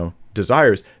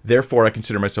 desires, therefore I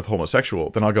consider myself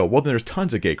homosexual. Then I'll go, well, then there's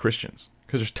tons of gay Christians,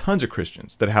 because there's tons of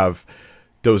Christians that have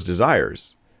those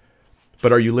desires.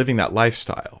 But are you living that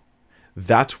lifestyle?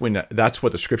 That's what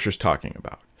the Scripture's talking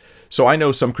about. So I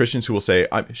know some Christians who will say,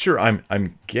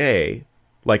 I'm gay,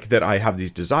 like that I have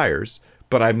these desires,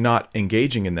 but I'm not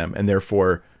engaging in them, and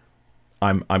therefore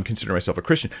I'm considering myself a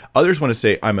Christian. Others want to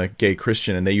say I'm a gay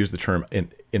Christian, and they use the term in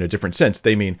a different sense.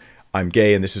 They mean I'm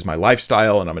gay and this is my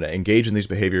lifestyle and I'm going to engage in these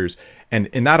behaviors. And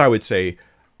in that, I would say,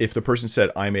 if the person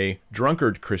said I'm a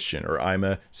drunkard Christian, or I'm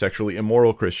a sexually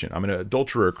immoral Christian, I'm an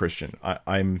adulterer Christian,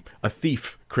 I'm a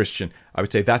thief Christian, I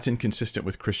would say that's inconsistent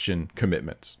with Christian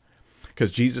commitments.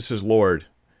 Because Jesus is Lord,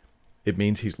 it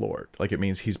means he's Lord. Like, it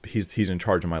means he's in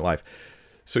charge of my life.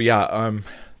 So yeah,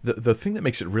 the thing that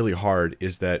makes it really hard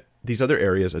is that these other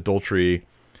areas, adultery,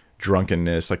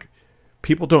 drunkenness, like,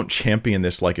 people don't champion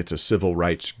this like it's a civil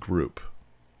rights group,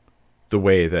 the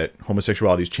way that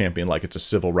homosexuality is championed like it's a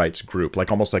civil rights group,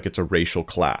 like almost like it's a racial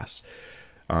class.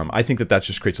 I think that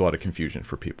just creates a lot of confusion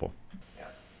for people.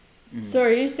 So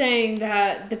are you saying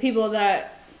that the people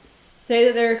that say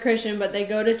that they're a Christian, but they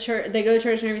go to church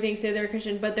and everything, say they're a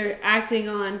Christian, but they're acting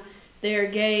on their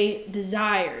gay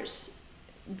desires,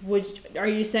 are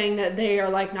you saying that they are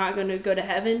like not going to go to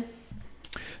heaven?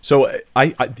 So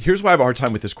I here's why I have a hard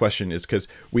time with this question, is because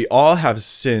we all have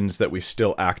sins that we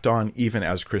still act on, even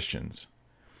as Christians.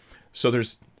 So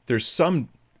there's some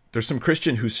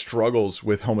Christian who struggles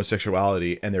with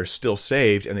homosexuality and they're still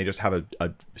saved, and they just have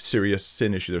a serious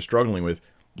sin issue they're struggling with,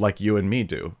 like you and me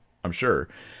do, I'm sure.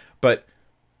 But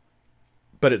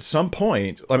at some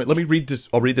point, let me read this.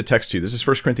 I'll read the text to you. This is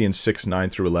 1 Corinthians 6, 9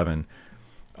 through 11.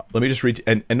 Let me just read,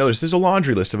 and notice there's a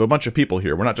laundry list of a bunch of people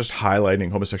here. We're not just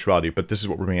highlighting homosexuality, but this is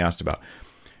what we're being asked about.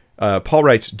 Paul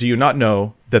writes, do you not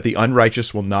know that the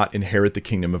unrighteous will not inherit the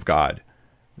kingdom of God?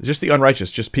 Just the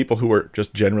unrighteous, just people who are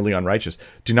just generally unrighteous.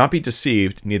 Do not be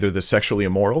deceived, neither the sexually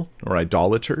immoral, nor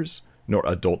idolaters, nor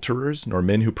adulterers, nor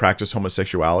men who practice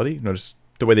homosexuality. Notice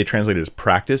the way they translate it as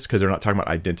practice, because they're not talking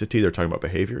about identity, they're talking about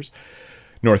behaviors.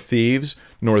 Nor thieves,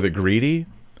 nor the greedy,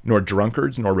 nor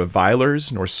drunkards, nor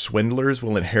revilers, nor swindlers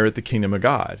will inherit the kingdom of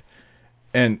God.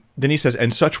 And then he says,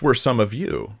 and such were some of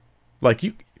you. Like,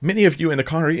 many of you in the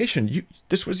congregation,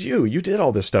 this was you. You did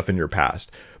all this stuff in your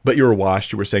past. But you were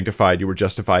washed, you were sanctified, you were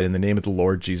justified in the name of the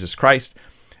Lord Jesus Christ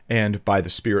and by the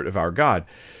Spirit of our God.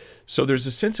 So there's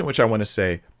a sense in which I want to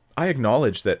say, I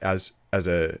acknowledge that as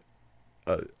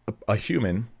a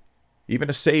human, even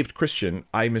a saved Christian,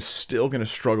 I'm still going to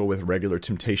struggle with regular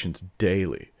temptations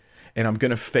daily. And I'm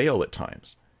going to fail at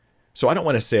times. So I don't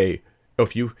want to say,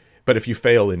 if you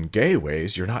fail in gay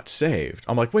ways, you're not saved.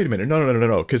 I'm like, wait a minute,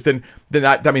 no. Because then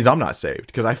that means I'm not saved,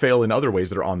 because I fail in other ways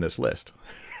that are on this list.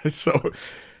 So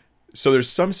So there's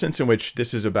some sense in which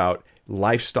this is about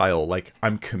lifestyle, like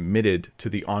I'm committed to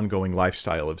the ongoing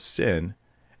lifestyle of sin,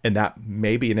 and that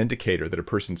may be an indicator that a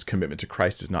person's commitment to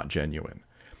Christ is not genuine.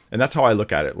 And that's how I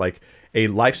look at it. Like a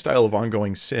lifestyle of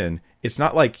ongoing sin, it's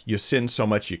not like you sin so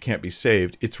much you can't be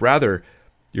saved. It's rather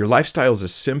your lifestyle is a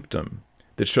symptom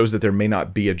that shows that there may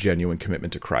not be a genuine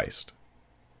commitment to Christ.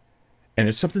 And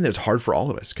it's something that's hard for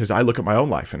all of us, because I look at my own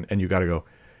life and you got to go,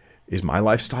 is my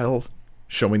lifestyle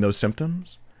showing those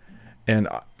symptoms? And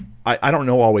I don't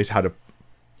know always how to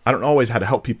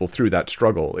help people through that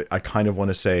struggle. I kind of want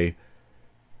to say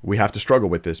we have to struggle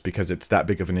with this because it's that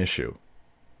big of an issue.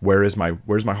 Where's my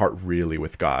heart really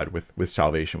with God, with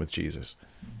salvation, with Jesus?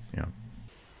 Yeah.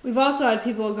 We've also had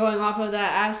people going off of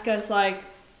that ask us, like,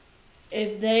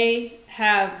 if they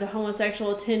have the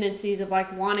homosexual tendencies of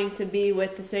like wanting to be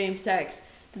with the same sex,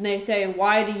 then they say,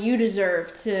 why do you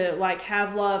deserve to like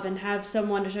have love and have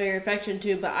someone to show your affection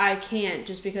to, but I can't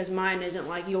just because mine isn't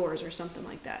like yours, or something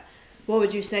like that? What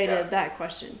would you say to that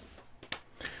question?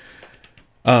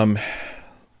 There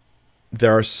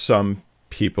are some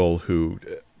people who,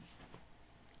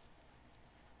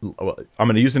 well, I'm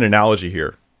going to use an analogy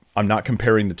here. I'm not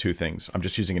comparing the two things. I'm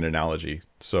just using an analogy.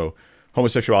 So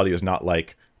homosexuality is not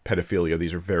like pedophilia.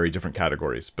 These are very different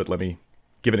categories. But let me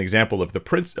give an example of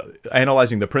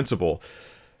analyzing the principle.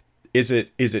 Does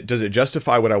it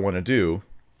justify what I want to do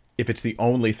if it's the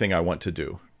only thing I want to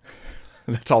do?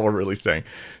 That's all we're really saying.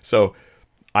 So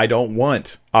I don't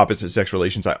want opposite sex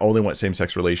relations. I only want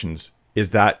same-sex relations. Is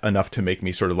that enough to make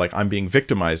me sort of like, I'm being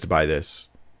victimized by this?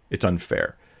 It's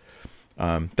unfair.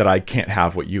 That I can't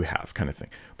have what you have, kind of thing.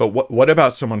 But what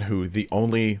about someone who the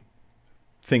only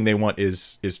thing they want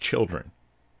is children?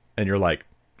 And you're like,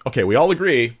 okay, we all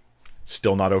agree,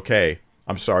 still not okay.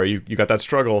 I'm sorry, you got that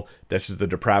struggle. This is the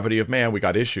depravity of man. We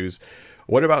got issues.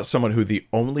 What about someone who the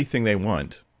only thing they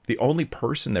want, the only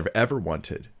person they've ever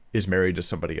wanted, is married to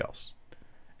somebody else?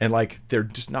 And like, they're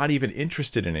just not even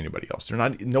interested in anybody else.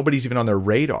 Nobody's even on their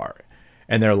radar.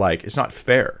 And they're like, it's not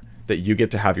fair that you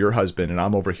get to have your husband and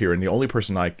I'm over here and the only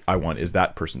person I want is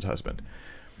that person's husband.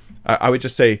 I would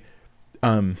just say,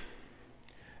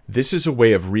 this is a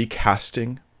way of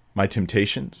recasting my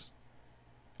temptations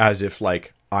as if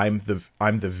like I'm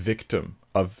the victim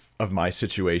of my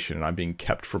situation and I'm being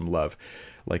kept from love.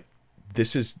 Like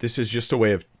this is just a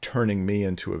way of turning me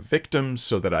into a victim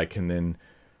so that I can then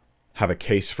have a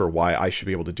case for why I should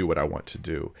be able to do what I want to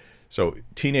do. So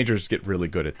teenagers get really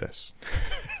good at this.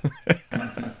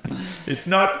 It's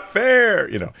not fair,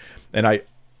 and I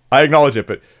acknowledge it,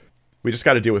 but we just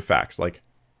got to deal with facts. Like,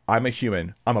 I'm a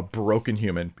human. I'm a broken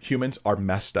human. Humans are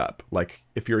messed up. Like,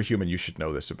 if you're a human, you should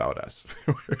know this about us.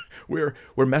 We're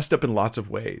messed up in lots of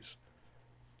ways.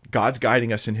 God's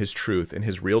guiding us in his truth and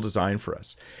his real design for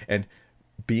us. And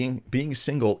being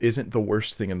single isn't the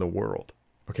worst thing in the world.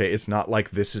 Okay, it's not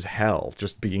like this is hell,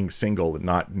 just being single and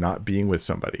not being with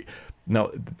somebody.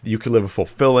 No, you can live a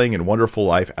fulfilling and wonderful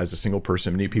life as a single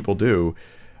person. Many people do.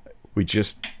 We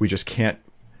just can't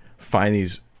find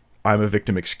these I'm a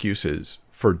victim excuses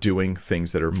for doing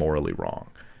things that are morally wrong.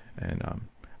 And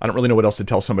I don't really know what else to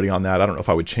tell somebody on that. I don't know if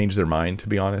I would change their mind, to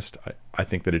be honest. I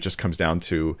think that it just comes down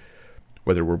to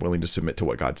whether we're willing to submit to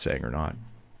what God's saying or not.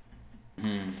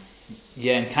 Mm.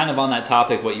 Yeah, and kind of on that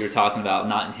topic, what you were talking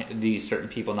about, these certain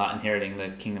people not inheriting the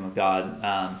kingdom of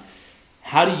God.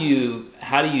 How do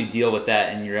you deal with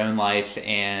that in your own life?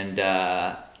 And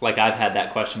like I've had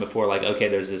that question before. Like, okay,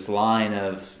 there's this line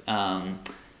of,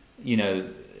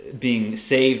 being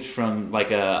saved from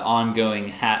like a ongoing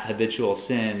habitual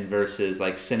sin versus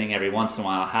like sinning every once in a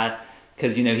while.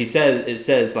 Because it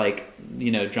says like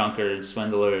drunkards,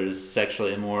 swindlers,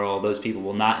 sexually immoral, those people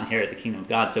will not inherit the kingdom of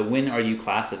God. So when are you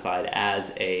classified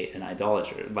as an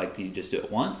idolater? Like, do you just do it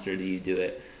once, or do you do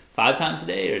it 5 times a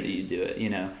day, or do you do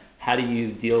it? How do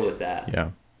you deal with that?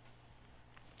 Yeah.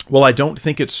 Well, I don't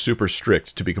think it's super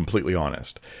strict, to be completely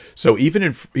honest. So even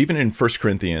in 1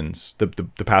 Corinthians,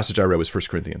 the passage I read was 1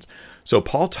 Corinthians. So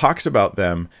Paul talks about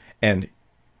them, and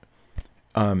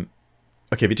okay,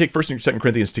 if you take 1 and 2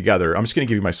 Corinthians together, I'm just going to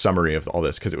give you my summary of all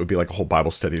this because it would be like a whole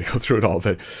Bible study to go through it all.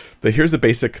 But here's the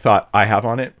basic thought I have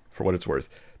on it, for what it's worth.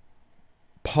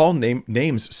 Paul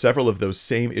names several of those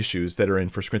same issues that are in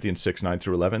 1 Corinthians 6, 9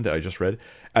 through 11 that I just read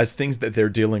as things that they're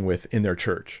dealing with in their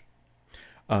church.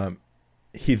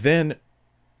 He then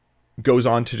goes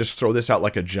on to just throw this out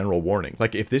like a general warning.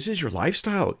 Like, if this is your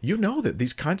lifestyle, you know that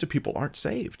these kinds of people aren't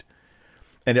saved.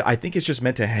 And I think it's just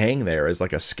meant to hang there as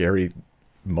like a scary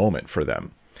moment for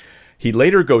them. He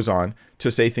later goes on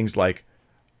to say things like,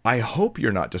 I hope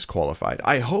you're not disqualified.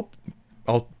 I hope,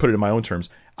 I'll put it in my own terms,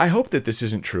 I hope that this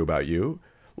isn't true about you.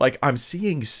 Like, I'm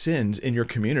seeing sins in your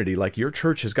community. Like, your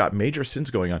church has got major sins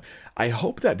going on. I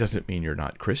hope that doesn't mean you're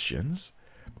not Christians.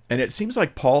 And it seems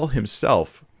like Paul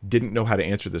himself didn't know how to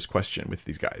answer this question with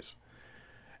these guys.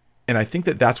 And I think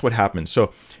that that's what happens.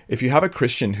 So if you have a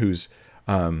Christian who's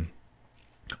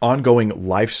ongoing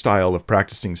lifestyle of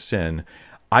practicing sin,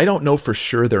 I don't know for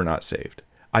sure they're not saved.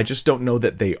 I just don't know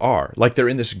that they are. Like, they're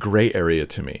in this gray area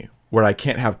to me where I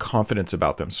can't have confidence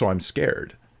about them. So I'm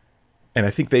scared. And I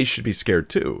think they should be scared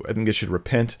too. I think they should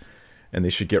repent and they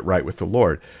should get right with the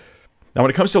Lord. Now,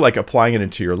 when it comes to like applying it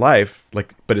into your life,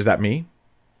 like, but is that me?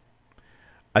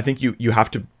 I think you have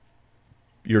to,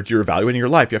 you're evaluating your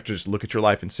life. You have to just look at your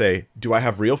life and say, do I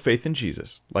have real faith in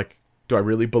Jesus? Like, do I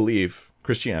really believe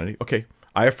Christianity? Okay,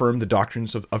 I affirm the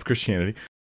doctrines of Christianity.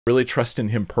 Really trust in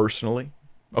him personally?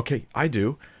 Okay, I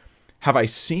do. Have I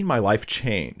seen my life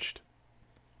changed?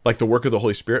 Like the work of the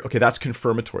Holy Spirit? Okay, that's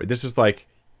confirmatory. This is like,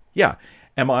 yeah.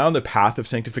 Am I on the path of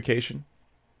sanctification?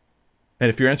 And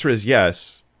if your answer is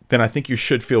yes, then I think you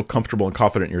should feel comfortable and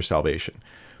confident in your salvation.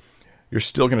 You're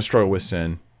still going to struggle with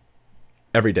sin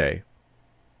every day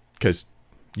because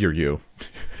you're you.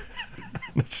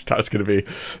 That's how it's going to be.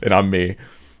 And I'm me.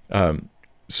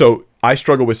 So I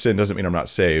struggle with sin doesn't mean I'm not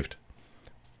saved,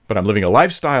 but I'm living a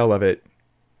lifestyle of it.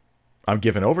 I'm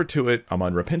given over to it. I'm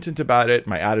unrepentant about it.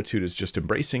 My attitude is just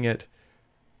embracing it.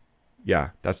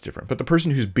 Yeah, that's different. But the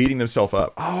person who's beating themselves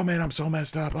up, oh man, I'm so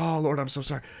messed up. Oh Lord, I'm so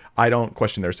sorry. I don't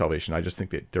question their salvation. I just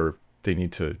think that they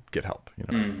need to get help. You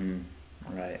know.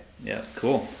 Mm-hmm. Right. Yeah.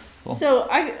 Cool. So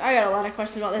I got a lot of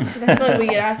questions about this because I feel like we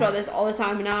get asked about this all the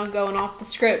time, and now I'm going off the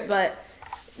script. But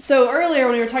so earlier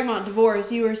when we were talking about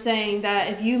divorce, you were saying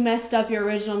that if you messed up your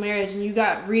original marriage and you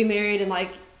got remarried and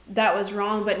like that was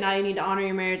wrong, but now you need to honor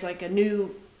your marriage, like a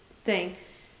new thing.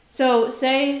 So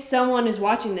say someone is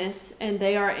watching this and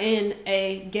they are in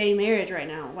a gay marriage right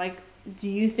now. Like, do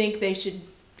you think they should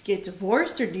get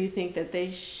divorced or do you think that they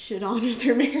should honor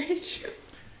their marriage?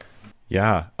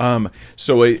 Yeah. I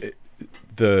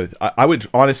would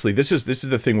honestly, this is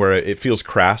the thing where it feels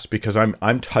crass because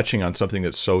I'm touching on something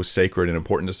that's so sacred and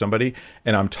important to somebody,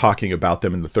 and I'm talking about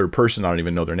them in the third person. I don't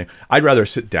even know their name. I'd rather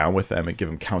sit down with them and give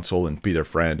them counsel and be their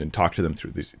friend and talk to them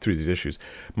through these issues.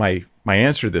 My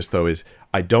answer to this though is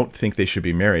I don't think they should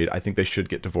be married. I think they should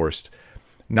get divorced,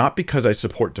 not because I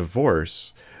support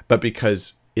divorce, but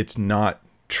because it's not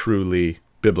truly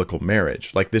biblical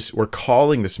marriage. Like this, we're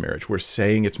calling this marriage, we're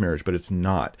saying it's marriage, but it's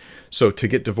not. So to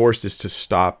get divorced is to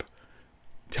stop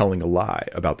telling a lie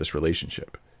about this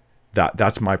relationship.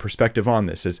 That's my perspective on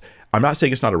this. Is I'm not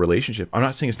saying it's not a relationship. I'm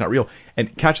not saying it's not real.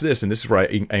 And catch this, and this is where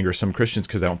I anger some Christians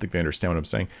because I don't think they understand what I'm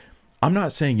saying. I'm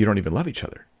not saying you don't even love each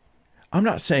other. I'm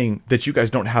not saying that you guys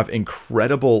don't have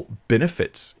incredible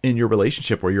benefits in your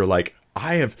relationship where you're like,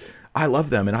 I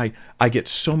love them and I get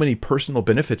so many personal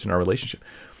benefits in our relationship.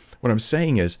 What I'm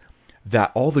saying is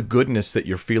that all the goodness that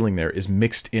you're feeling there is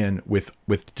mixed in with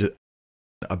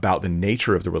about the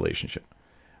nature of the relationship,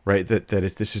 right?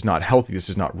 This is not healthy. This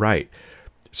is not right.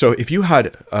 So if you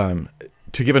had,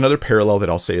 to give another parallel that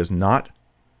I'll say is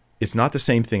it's not the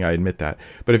same thing. I admit that.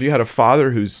 But if you had a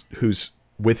father who's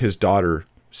with his daughter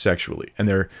sexually and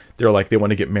they're like, they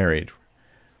want to get married,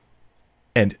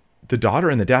 and the daughter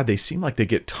and the dad, they seem like they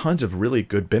get tons of really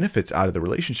good benefits out of the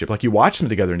relationship. Like you watch them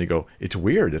together and you go, it's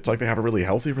weird. It's like they have a really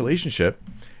healthy relationship,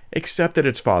 except that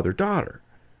it's father-daughter.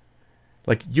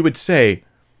 Like you would say,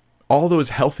 all those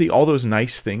healthy, all those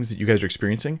nice things that you guys are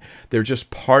experiencing, they're just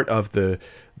part of the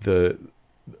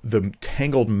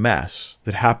tangled mess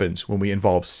that happens when we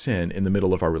involve sin in the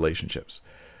middle of our relationships.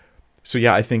 So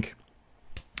yeah, I think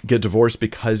get divorced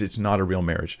because it's not a real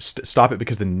marriage. Stop it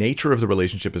because the nature of the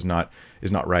relationship is not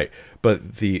right.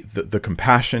 But the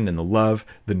compassion and the love,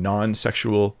 the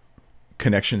non-sexual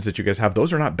connections that you guys have,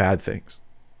 those are not bad things.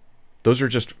 Those are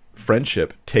just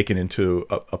friendship taken into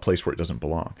a place where it doesn't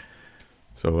belong.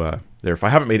 So there, if I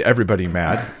haven't made everybody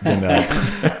mad, then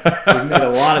we've made a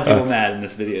lot of people mad in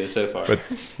this video so far. But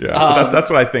yeah, but that's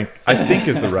what I think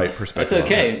is the right perspective. That's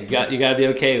okay. You got to be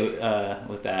okay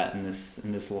with that in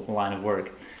this line of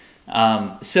work.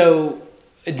 So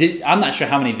I'm not sure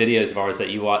how many videos of ours that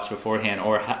you watched beforehand,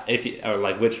 or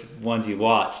like which ones you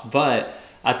watched, but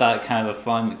I thought kind of a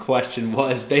fun question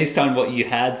was based on what you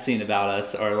had seen about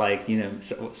us, or like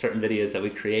certain videos that we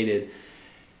created.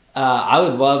 I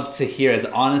would love to hear, as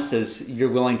honest as you're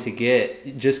willing to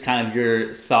get, just kind of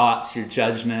your thoughts, your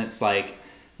judgments, like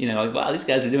wow, these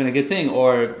guys are doing a good thing,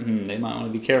 or they might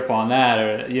want to be careful on that,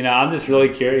 or I'm just really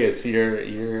curious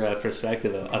your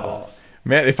perspective of us.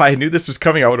 Man, if I knew this was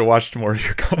coming, I would have watched more of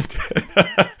your content.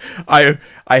 I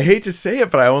hate to say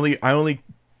it, but I only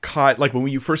caught, like when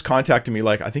you first contacted me,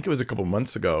 like I think it was a couple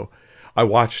months ago, I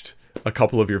watched a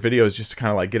couple of your videos just to kind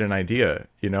of like get an idea,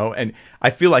 you know? And I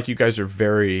feel like you guys are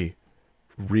very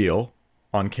real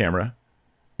on camera.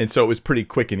 And so it was pretty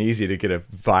quick and easy to get a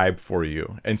vibe for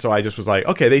you. And so I just was like,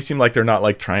 okay, they seem like they're not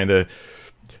like trying to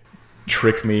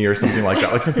trick me or something like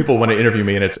that. Like some people want to interview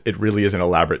me and it really is an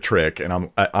elaborate trick.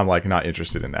 And I'm like not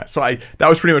interested in that. So that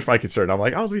was pretty much my concern. I'm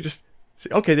like, oh, we just,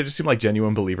 okay, they just seem like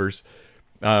genuine believers.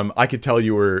 I could tell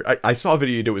you were, I saw a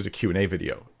video you did, it was a Q&A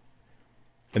video.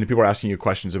 And the people were asking you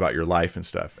questions about your life and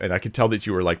stuff. And I could tell that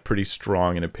you were like pretty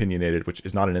strong and opinionated, which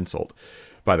is not an insult,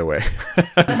 by the way.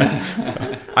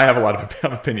 I have a lot of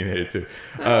I'm opinionated too.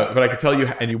 But I could tell you,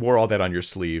 and you wore all that on your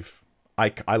sleeve.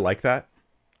 I like that.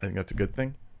 I think that's a good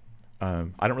thing.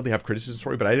 I don't really have criticism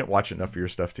for you, but I didn't watch enough of your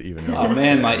stuff to even know. Oh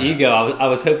man, my ego. I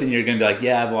was hoping you were going to be like,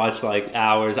 yeah, I've watched like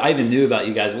hours. I even knew about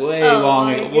you guys way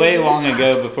long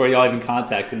ago before y'all even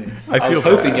contacted me. I was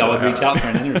hoping y'all would reach out for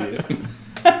an interview.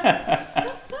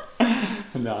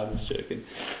 No, I'm just joking.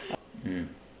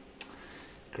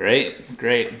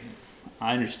 Great.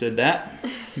 I understood that.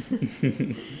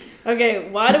 Okay,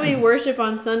 why do we worship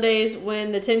on Sundays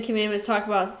when the Ten Commandments talk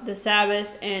about the Sabbath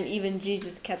and even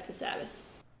Jesus kept the Sabbath?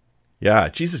 Yeah,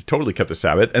 Jesus totally kept the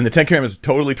Sabbath, and the Ten Commandments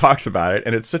totally talks about it,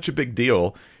 and it's such a big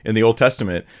deal in the Old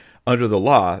Testament under the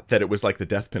law that it was like the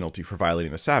death penalty for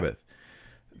violating the Sabbath.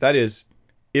 That is,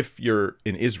 if you're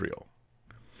in Israel.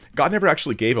 God never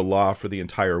actually gave a law for the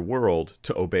entire world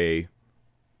to obey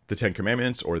the Ten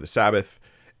Commandments or the Sabbath,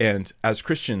 and as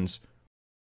Christians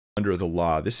under the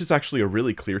law, this is actually a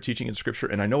really clear teaching in Scripture,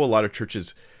 and I know a lot of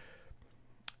churches,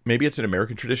 maybe it's an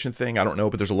American tradition thing, I don't know,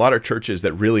 but there's a lot of churches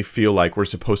that really feel like we're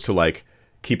supposed to like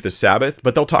keep the Sabbath,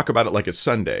 but they'll talk about it like it's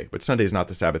Sunday, but Sunday is not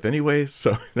the Sabbath anyway,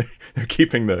 so they're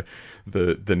keeping the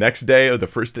next day or the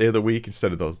first day of the week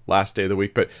instead of the last day of the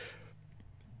week. But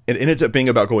it ends up being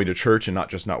about going to church and not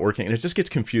just not working, and it just gets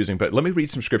confusing. But let me read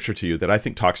some scripture to you that I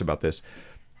think talks about this,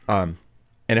 and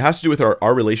it has to do with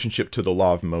our relationship to the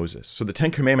law of Moses. So the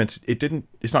Ten Commandments,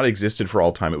 it's not existed for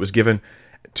all time. It was given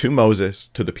to Moses,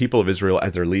 to the people of Israel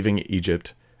as they're leaving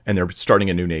Egypt and they're starting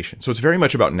a new nation. So it's very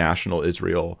much about national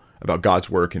Israel, about God's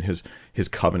work and his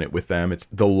covenant with them. It's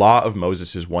the law of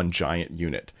Moses is one giant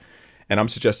unit. And I'm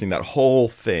suggesting that whole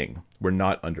thing, we're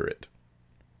not under it.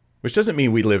 Which doesn't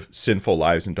mean we live sinful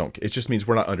lives and don't. It just means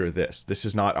we're not under this. This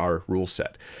is not our rule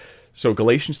set. So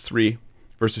Galatians 3,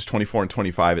 verses 24 and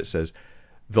 25, it says,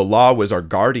 the law was our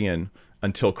guardian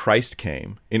until Christ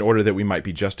came in order that we might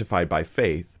be justified by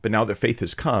faith. But now that faith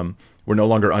has come, we're no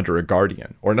longer under a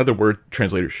guardian. Or another word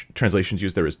translations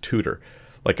use there is tutor.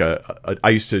 Like I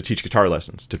used to teach guitar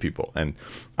lessons to people, and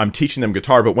I'm teaching them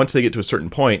guitar, but once they get to a certain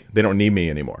point, they don't need me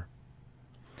anymore.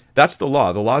 That's the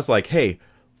law. The law is like, hey,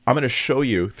 I'm going to show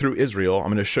you through Israel, I'm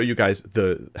going to show you guys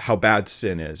how bad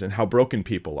sin is and how broken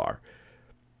people are.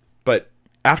 But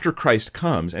after Christ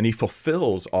comes and he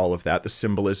fulfills all of that, the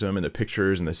symbolism and the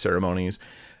pictures and the ceremonies,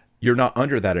 you're not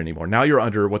under that anymore. Now you're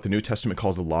under what the New Testament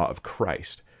calls the law of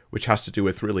Christ, which has to do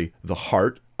with really the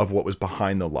heart of what was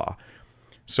behind the law.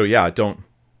 So yeah, don't,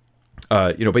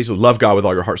 basically love God with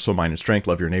all your heart, soul, mind, and strength.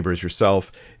 Love your neighbor as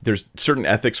yourself. There's certain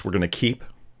ethics we're going to keep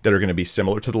that are going to be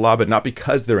similar to the law, but not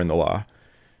because they're in the law.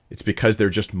 It's because they're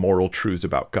just moral truths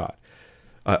about God.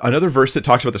 Another verse that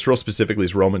talks about this real specifically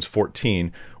is Romans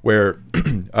 14, where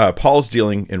Paul's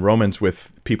dealing in Romans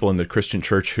with people in the Christian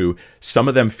church who some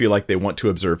of them feel like they want to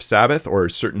observe Sabbath or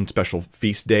certain special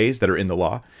feast days that are in the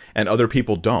law, and other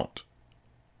people don't.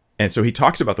 And so he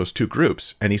talks about those two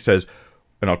groups, and he says,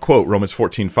 and I'll quote Romans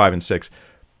 14, 5 and 6,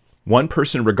 one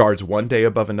person regards one day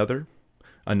above another,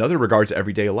 another regards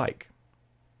every day alike.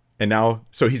 And now,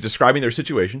 so he's describing their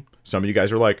situation. Some of you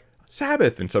guys are like,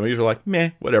 Sabbath, and some of you are like,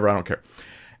 meh, whatever, I don't care.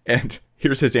 And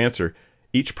here's his answer.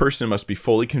 Each person must be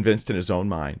fully convinced in his own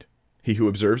mind. He who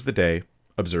observes the day,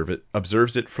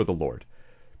 observes it for the Lord.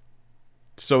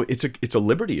 So it's a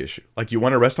liberty issue. Like, you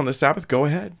want to rest on the Sabbath? Go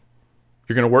ahead.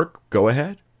 You're going to work? Go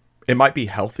ahead. It might be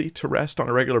healthy to rest on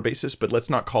a regular basis, but let's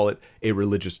not call it a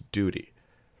religious duty,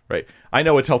 right? I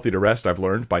know it's healthy to rest. I've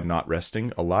learned by not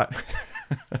resting a lot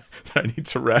that I need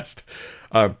to rest.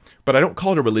 But I don't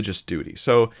call it a religious duty.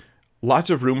 So lots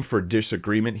of room for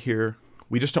disagreement here.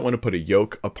 We just don't want to put a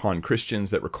yoke upon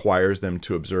Christians that requires them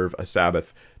to observe a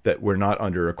Sabbath that we're not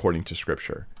under according to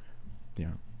Scripture.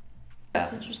 Yeah.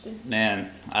 That's interesting. Man,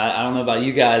 I don't know about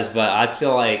you guys, but I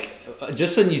feel like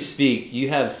just when you speak, you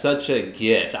have such a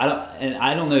gift.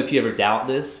 I don't know if you ever doubt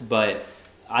this, but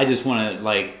I just want to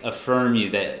like affirm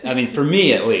you that, I mean, for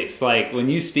me at least, like when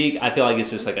you speak, I feel like it's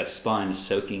just like a sponge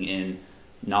soaking in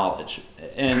knowledge,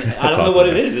 and I don't know what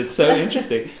it is. It's so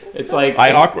interesting. It's like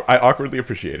I awkwardly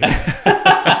appreciate it.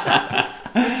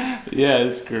 Yeah,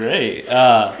 it's great.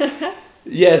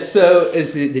 Yeah, so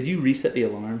did you reset the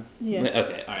alarm? Yeah.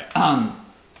 Okay, all right.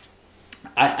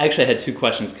 I actually had two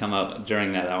questions come up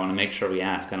during that I want to make sure we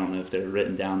ask. I don't know if they're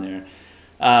written down there.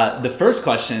 The first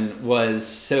question was,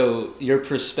 so your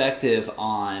perspective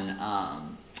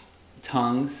on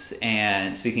tongues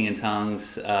and speaking in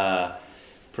tongues,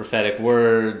 prophetic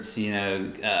words,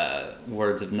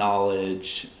 words of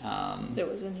knowledge.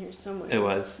 It was in here somewhere. It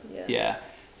was, yeah.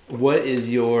 What is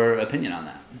your opinion on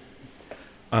that?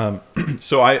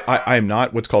 So I'm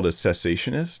not what's called a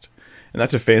cessationist, and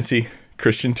that's a fancy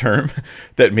Christian term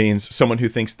that means someone who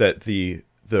thinks that the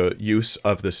use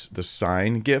of the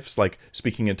sign gifts, like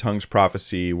speaking in tongues,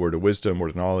 prophecy, word of wisdom, word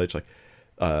of knowledge, like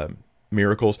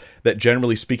miracles, that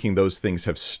generally speaking, those things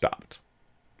have stopped.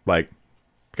 Like,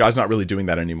 God's not really doing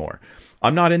that anymore.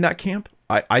 I'm not in that camp.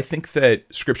 I think that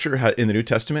Scripture in the New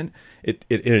Testament, it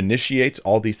initiates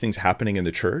all these things happening in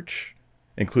the church,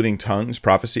 including tongues,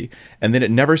 prophecy, and then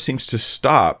it never seems to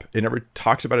stop. It never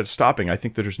talks about it stopping. I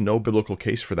think that there's no biblical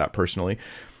case for that personally.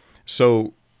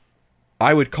 So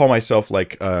I would call myself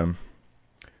like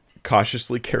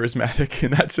cautiously charismatic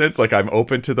in that sense. Like, I'm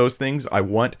open to those things.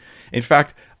 In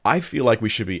fact, I feel like we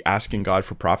should be asking God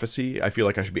for prophecy. I feel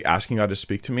like I should be asking God to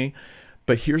speak to me.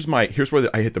 But here's where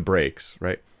I hit the brakes,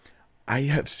 right? I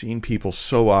have seen people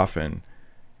so often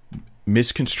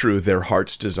misconstrue their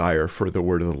heart's desire for the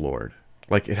word of the Lord.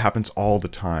 Like, it happens all the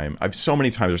time. So many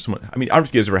times there's someone, I don't know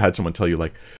if you guys ever had someone tell you,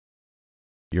 like,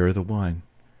 you're the one.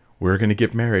 We're going to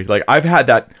get married. Like, I've had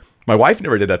that. My wife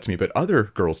never did that to me, but other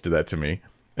girls did that to me.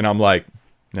 And I'm like,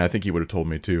 I think he would have told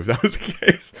me too if that was the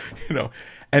case,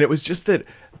 And it was just that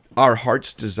our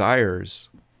heart's desires,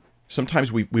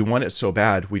 sometimes we want it so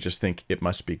bad, we just think it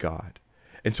must be God.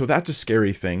 And so that's a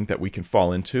scary thing that we can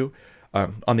fall into.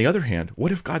 On the other hand,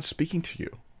 what if God's speaking to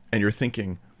you and you're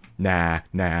thinking, nah,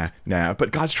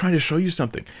 but God's trying to show you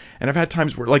something. And I've had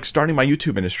times where, like, starting my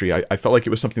YouTube ministry, I felt like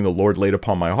it was something the Lord laid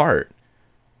upon my heart.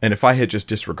 And if I had just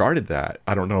disregarded that,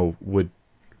 I don't know, would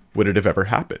it have ever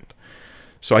happened?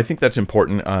 So I think that's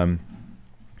important.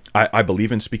 I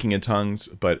believe in speaking in tongues,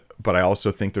 but I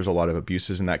also think there's a lot of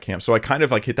abuses in that camp. So I kind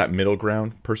of like hit that middle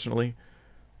ground personally,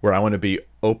 where I want to be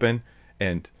open,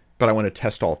 but I want to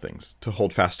test all things, to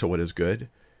hold fast to what is good,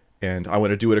 and I want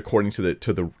to do it according to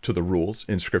the rules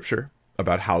in Scripture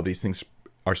about how these things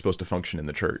are supposed to function in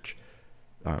the church.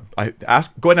 Go ahead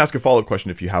and ask a follow-up question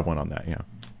if you have one on that. Yeah.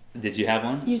 Did you have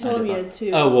one? You told me you had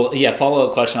two. Oh, well, yeah,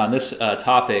 follow-up question on this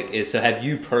topic is, so have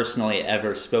you personally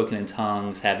ever spoken in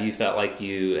tongues? Have you felt like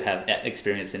you have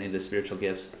experienced any of the spiritual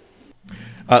gifts?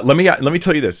 Let me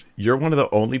tell you this. You're one of the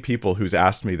only people who's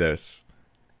asked me this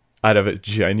out of a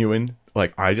genuine,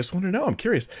 like, I just want to know. I'm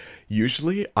curious.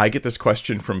 Usually I get this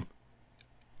question from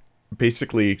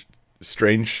basically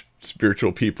strange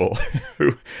spiritual people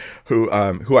who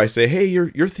I say, hey,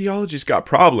 your theology's got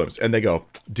problems, and they go,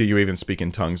 do you even speak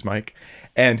in tongues, Mike?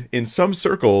 And in some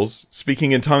circles,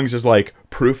 speaking in tongues is like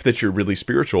proof that you're really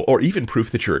spiritual, or even proof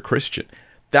that you're a Christian.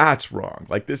 That's wrong.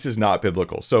 Like, this is not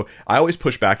biblical. So I always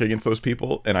push back against those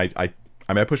people, and I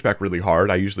push back really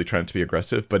hard. I usually try not to be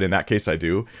aggressive, but in that case I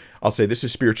do. I'll say, this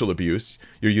is spiritual abuse.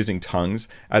 You're using tongues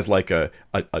as like a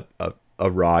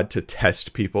rod to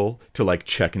test people, to like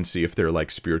check and see if they're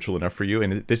like spiritual enough for you,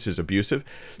 and this is abusive.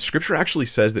 Scripture actually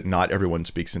says that not everyone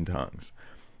speaks in tongues.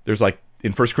 There's like,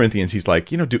 in 1 Corinthians, he's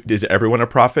like, is everyone a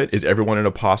prophet? Is everyone an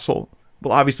apostle?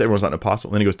 Well, obviously everyone's not an apostle.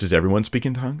 And then he goes, does everyone speak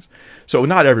in tongues? So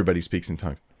not everybody speaks in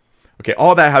tongues. Okay,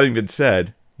 all that having been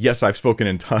said, yes, I've spoken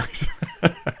in tongues.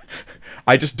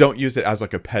 I just don't use it as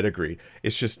like a pedigree.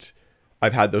 It's just,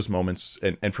 I've had those moments,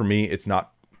 and for me, it's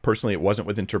not, personally, it wasn't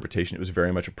with interpretation. It was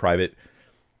very much a private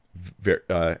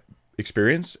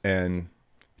experience, and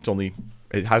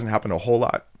it hasn't happened a whole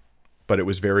lot, but it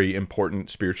was very important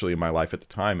spiritually in my life at the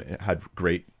time. It had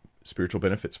great spiritual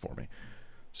benefits for me.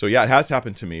 So yeah, it has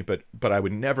happened to me, but I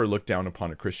would never look down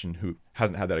upon a Christian who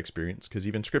hasn't had that experience, because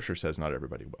even Scripture says not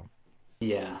everybody will.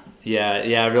 Yeah.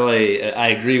 Really, I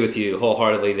agree with you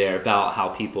wholeheartedly there about how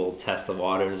people test the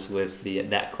waters with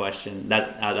that question.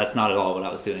 That's not at all what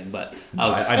I was doing, but I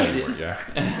was. I know you were, yeah.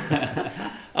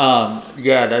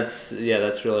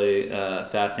 That's really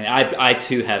fascinating. I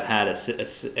too have had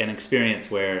an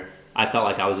experience where I felt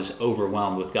like I was just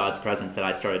overwhelmed with God's presence, that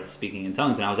I started speaking in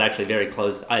tongues, and I was actually very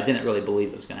close. I didn't really believe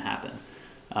it was going to happen,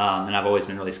 and I've always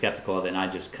been really skeptical of it, and I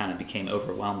just kind of became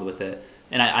overwhelmed with it.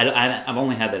 And I've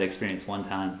only had that experience one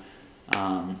time.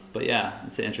 But yeah,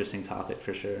 it's an interesting topic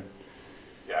for sure.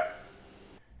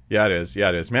 Yeah, it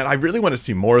is. Man, I really want to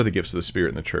see more of the gifts of the Spirit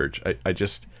in the church.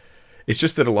 It's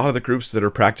just that a lot of the groups that are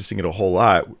practicing it a whole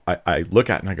lot, I look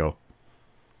at and I go,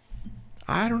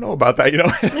 I don't know about that,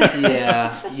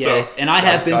 Yeah. So, And I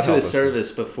have been God to help a us.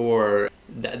 service before.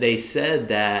 They said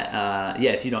that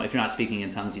if you're not speaking in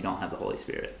tongues, you don't have the Holy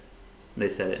Spirit. They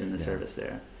said it in the service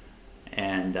there,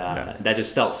 and that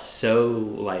just felt so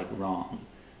like wrong.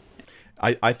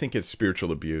 I think it's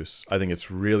spiritual abuse. I think it's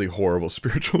really horrible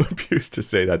spiritual abuse to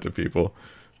say that to people.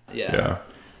 Yeah.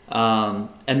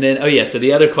 And then, so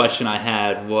the other question I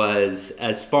had was,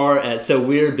 as far as, so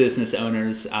we're business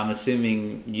owners, I'm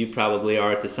assuming you probably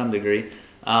are to some degree.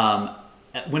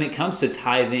 When it comes to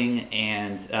tithing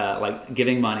and like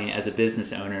giving money as a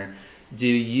business owner, do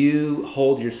you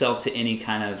hold yourself to any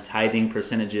kind of tithing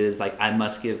percentages? Like, I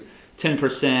must give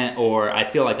 10%, or I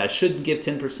feel like I should give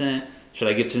 10%. Should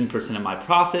I give 10% of my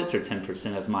profits or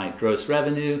 10% of my gross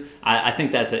revenue? I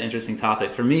think that's an interesting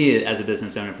topic for me as a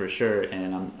business owner for sure,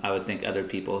 and I would think other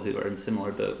people who are in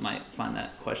similar boat might find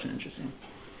that question interesting.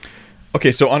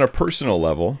 Okay, so on a personal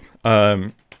level,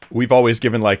 we've always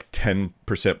given like 10%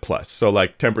 plus. So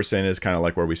like 10% is kind of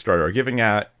like where we start our giving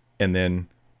at, and then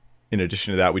in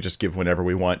addition to that, we just give whenever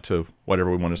we want to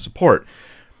whatever we want to support.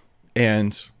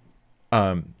 And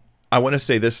I want to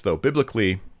say this though,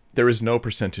 biblically, there is no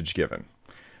percentage given.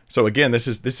 So again, this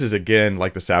is again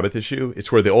like the Sabbath issue. It's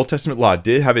where the Old Testament law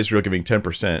did have Israel giving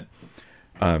 10%.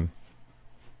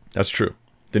 That's true.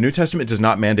 The New Testament does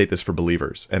not mandate this for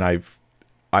believers, and I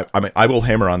mean, I will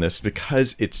hammer on this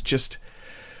because it's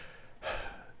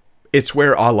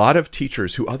where a lot of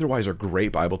teachers who otherwise are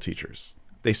great Bible teachers,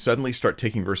 they suddenly start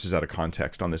taking verses out of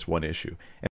context on this one issue.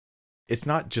 And it's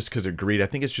not just because of greed. I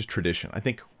think it's just tradition. I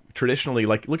think traditionally,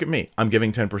 like, look at me, I'm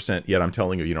giving 10%, yet I'm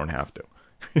telling you don't have to.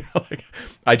 Like,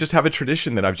 I just have a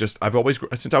tradition that I've always,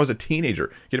 since I was a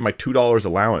teenager, getting my $2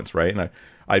 allowance, right? And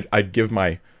I'd give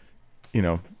my,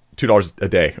 $2 a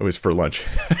day. It was for lunch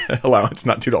allowance,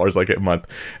 not $2 like a month.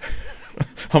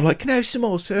 I'm like, can I have some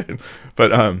more, sir?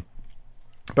 But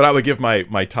I would give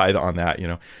my tithe on that,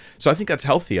 So I think that's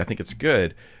healthy. I think it's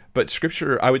good. But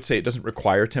Scripture, I would say it doesn't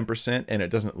require 10%, and it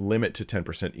doesn't limit to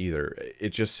 10% either.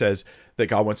 It just says that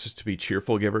God wants us to be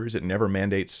cheerful givers. It never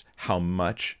mandates how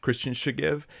much Christians should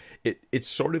give. It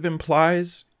sort of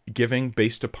implies giving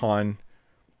based upon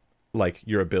like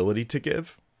your ability to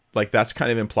give. Like that's kind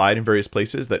of implied in various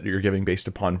places, that you're giving based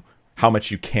upon how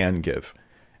much you can give.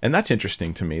 And that's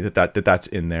interesting to me that's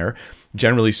in there.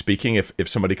 Generally speaking, if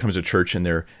somebody comes to church and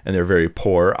they're very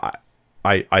poor,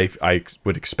 I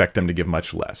would expect them to give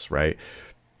much less, right?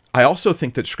 I also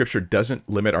think that Scripture doesn't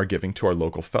limit our giving to our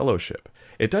local fellowship.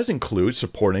 It does include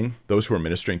supporting those who are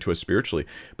ministering to us spiritually,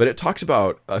 but it talks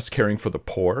about us caring for the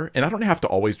poor, and I don't have to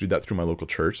always do that through my local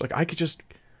church. Like I could just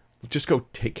go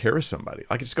take care of somebody.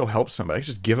 I could just go help somebody. I could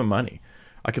just give them money.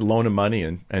 I could loan them money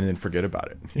and then forget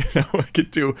about it. I could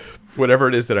do whatever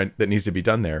it is that needs to be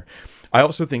done there. I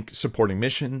also think supporting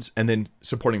missions and then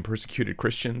supporting persecuted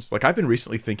Christians. Like I've been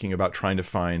recently thinking about trying to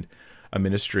find a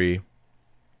ministry.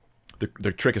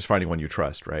 The trick is finding one you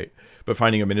trust, right? But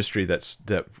finding a ministry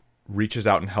that reaches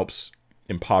out and helps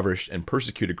impoverished and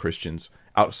persecuted Christians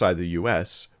outside the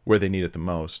U.S. where they need it the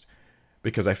most.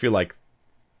 Because I feel like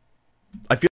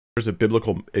there's a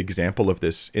biblical example of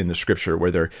this in the Scripture where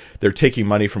they're taking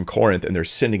money from Corinth and they're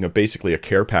sending basically a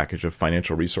care package of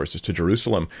financial resources to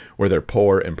Jerusalem where they're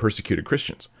poor and persecuted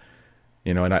Christians.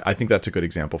 And I think that's a good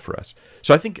example for us.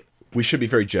 So I think we should be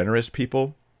very generous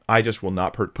people. I just will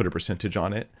not put a percentage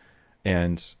on it.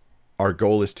 And our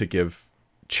goal is to give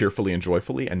cheerfully and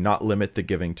joyfully and not limit the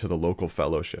giving to the local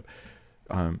fellowship.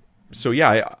 So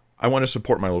yeah, I want to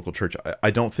support my local church. I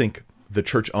don't think the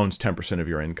church owns 10% of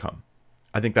your income.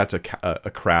 I think that's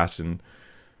a crass, and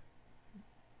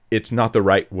it's not the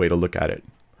right way to look at it.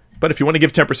 But if you want to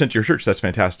give 10% to your church, that's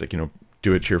fantastic.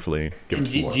 Do it cheerfully. Give it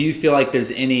to the Lord. Do you feel like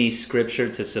there's any scripture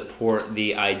to support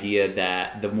the idea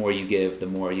that the more you give, the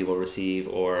more you will receive?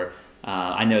 Or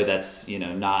I know that's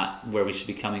not where we should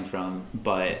be coming from,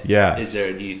 but yes.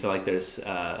 Do you feel like there's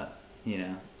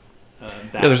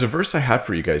there's a verse I had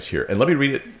for you guys here, and let me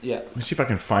read it. Yeah. Let me see if I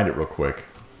can find it real quick.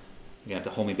 You have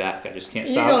to hold me back. I just can't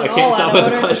You're stop. going I can't all stop out with of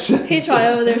the order. question. He's probably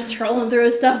over there scrolling through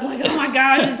his stuff like, oh my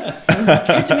God, just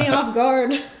catching me off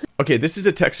guard. Okay, this is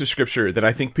a text of Scripture that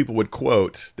I think people would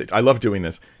quote. I love doing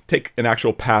this. Take an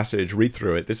actual passage, read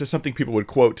through it. This is something people would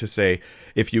quote to say,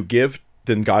 if you give,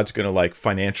 then God's going to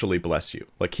financially bless you.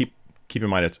 Keep in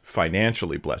mind it's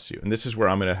financially bless you. And this is where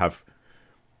I'm going to have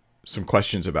some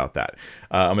questions about that.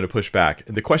 I'm going to push back.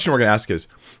 The question we're going to ask is,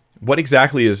 what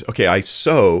exactly is, okay, I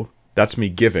sow, that's me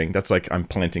giving. That's like I'm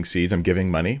planting seeds. I'm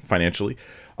giving money financially.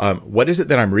 What is it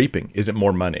that I'm reaping? Is it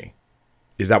more money?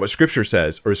 Is that what Scripture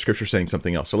says, or is Scripture saying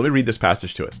something else? So let me read this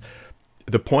passage to us.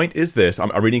 The point is this.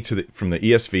 I'm reading from the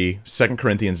ESV, 2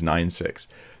 Corinthians 9:6.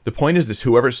 The point is this: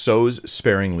 whoever sows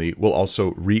sparingly will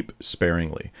also reap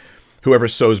sparingly. Whoever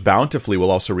sows bountifully will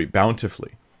also reap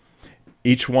bountifully.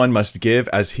 Each one must give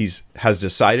as he has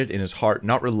decided in his heart,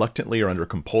 not reluctantly or under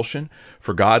compulsion,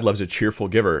 for God loves a cheerful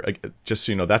giver. Just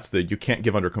so you know, you can't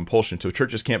give under compulsion. So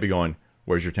churches can't be going,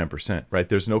 where's your 10%, right?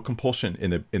 There's no compulsion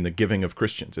in the giving of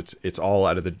Christians. It's all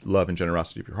out of the love and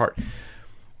generosity of your heart.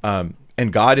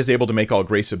 And God is able to make all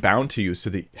grace abound to you, so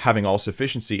that having all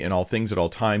sufficiency in all things at all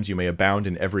times, you may abound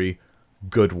in every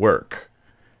good work.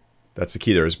 That's the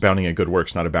key there, is abounding in good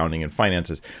works, not abounding in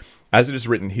finances. As it is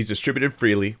written, he's distributed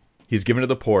freely, he's given to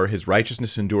the poor, his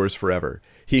righteousness endures forever.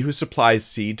 He who supplies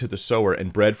seed to the sower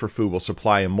and bread for food will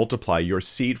supply and multiply your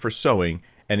seed for sowing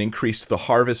and increase the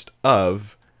harvest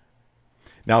of...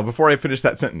 Now, before I finish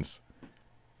that sentence,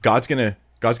 God's gonna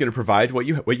provide what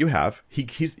you have.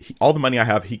 All the money I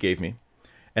have, he gave me.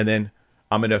 And then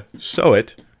I'm going to sow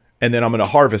it, and then I'm going to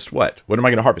harvest what? What am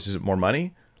I going to harvest? Is it more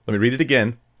money? Let me read it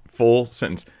again, full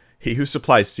sentence. He who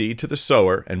supplies seed to the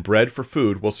sower and bread for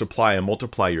food will supply and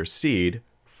multiply your seed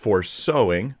for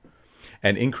sowing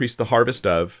and increase the harvest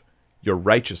of your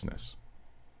righteousness.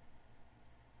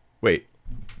 Wait,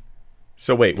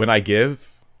 when I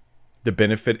give, the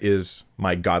benefit is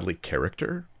my godly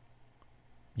character?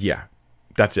 Yeah.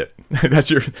 That's it. That's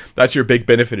your big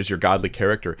benefit, is your godly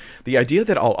character. The idea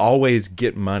that I'll always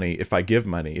get money if I give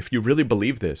money, if you really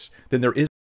believe this, then there is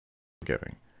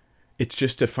giving. It's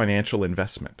just a financial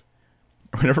investment.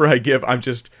 Whenever I give, I'm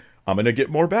going to get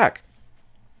more back.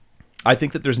 I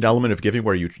think that there's an element of giving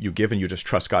where you give and you just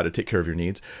trust God to take care of your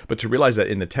needs. But to realize that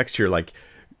in the text here, like,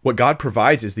 what God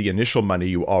provides is the initial money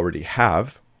you already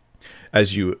have.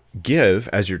 As you give,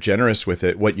 as you're generous with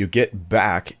it, what you get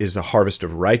back is a harvest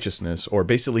of righteousness, or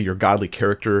basically your godly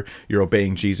character. You're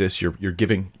obeying Jesus. You're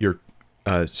giving. You're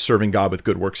serving God with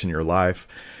good works in your life,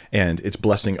 and it's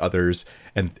blessing others,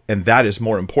 and that is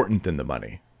more important than the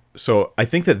money. So I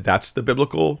think that that's the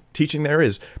biblical teaching. There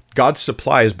is God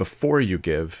supplies before you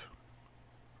give,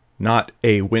 not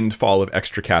a windfall of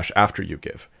extra cash after you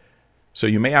give. So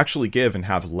you may actually give and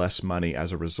have less money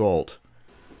as a result.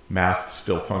 Math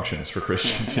still functions for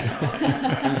Christians.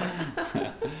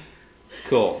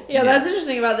 Cool. Yeah, that's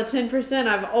interesting about the 10%.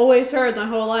 I've always heard my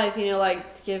whole life,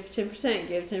 like, give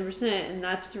 10%, and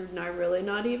that's not really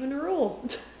not even a rule.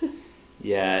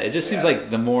 Yeah, it just seems like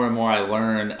the more and more I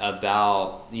learn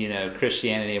about,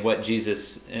 Christianity and what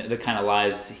Jesus, the kind of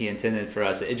lives he intended for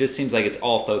us, it just seems like it's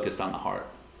all focused on the heart.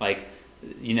 Like,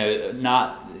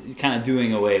 not kind of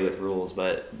doing away with rules,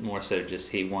 but more so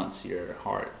just he wants your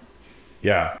heart.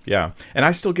 Yeah. And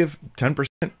I still give 10%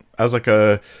 as like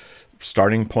a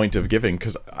starting point of giving,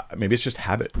 because maybe it's just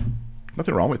habit.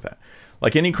 Nothing wrong with that.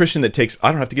 Like any Christian that takes,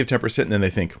 I don't have to give 10%, and then they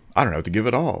think, I don't have to give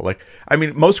it all. Like, I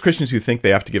mean, most Christians who think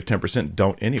they have to give 10%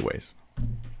 don't anyways.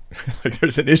 Like,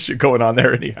 there's an issue going on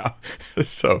there anyhow.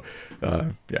 So,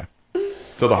 yeah.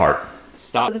 So the heart.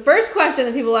 Stop. The first question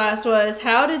that people asked was,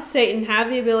 how did Satan have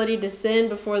the ability to sin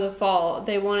before the fall?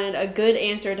 They wanted a good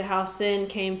answer to how sin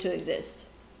came to exist.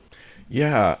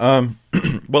 Yeah.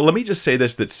 Well, let me just say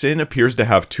this, that sin appears to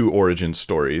have two origin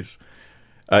stories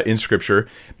in Scripture.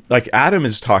 Like Adam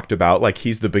is talked about, like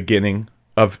he's the beginning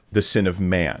of the sin of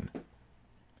man.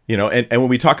 And when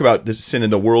we talk about this sin in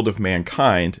the world of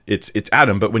mankind, it's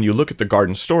Adam. But when you look at the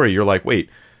garden story, you're like, wait,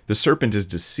 the serpent is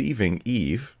deceiving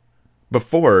Eve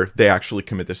before they actually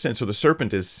commit the sin. So the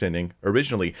serpent is sinning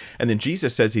originally. And then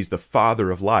Jesus says he's the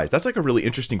father of lies. That's like a really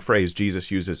interesting phrase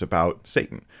Jesus uses about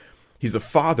Satan. He's the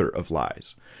father of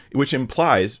lies, which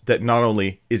implies that not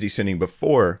only is he sinning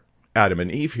before Adam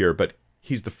and Eve here, but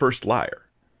he's the first liar.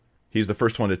 He's the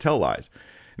first one to tell lies.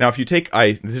 Now, if you take,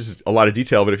 this is a lot of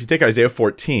detail, but if you take Isaiah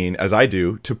 14, as I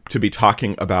do, to be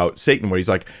talking about Satan, where he's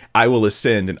like, I will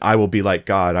ascend and I will be like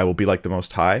God, I will be like the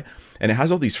Most High. And it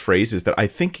has all these phrases that I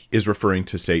think is referring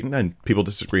to Satan, and people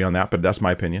disagree on that, but that's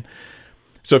my opinion.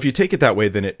 So if you take it that way,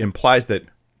 then it implies that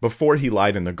before he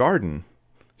lied in the garden,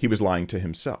 he was lying to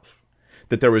himself.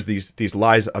 That there was these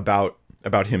lies about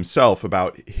himself,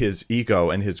 about his ego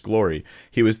and his glory.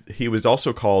 He was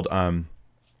also called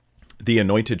the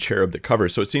anointed cherub that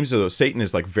covers. So it seems as though Satan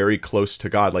is like very close to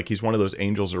God, like he's one of those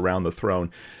angels around the throne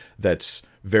that's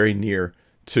very near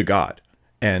to God.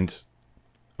 And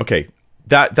okay,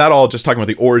 that all just talking about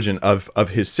the origin of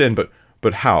his sin,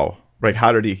 but how? Right?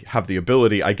 How did he have the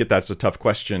ability? I get that's a tough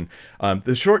question.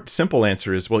 The short, simple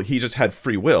answer is, well, he just had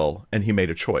free will and he made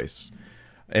a choice.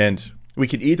 And we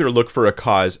could either look for a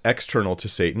cause external to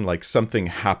Satan, like something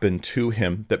happened to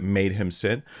him that made him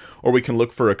sin, or we can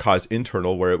look for a cause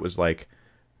internal where it was like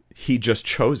he just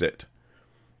chose it.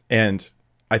 And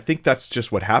I think that's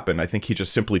just what happened. I think he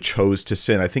just simply chose to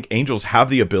sin. I think angels have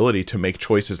the ability to make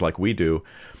choices like we do.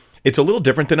 It's a little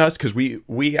different than us because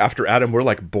we after Adam, we're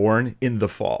like born in the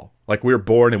fall. Like we're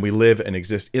born and we live and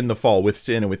exist in the fall with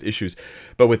sin and with issues.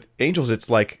 But with angels, it's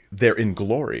like they're in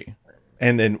glory.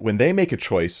 And then when they make a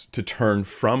choice to turn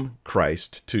from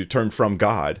Christ, to turn from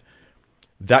God,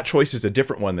 that choice is a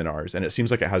different one than ours. And it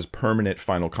seems like it has permanent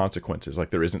final consequences.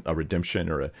 Like there isn't a redemption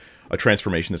or a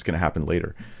transformation that's going to happen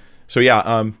later. So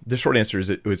yeah, the short answer is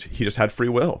he just had free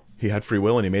will. He had free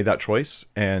will and he made that choice.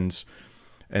 And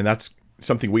that's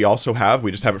something we also have. We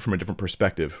just have it from a different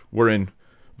perspective. We're in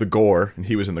the gore and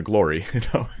he was in the glory, you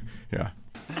know? Yeah.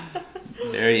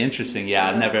 Very interesting. Yeah,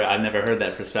 I've never heard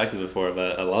that perspective before,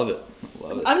 but I love it.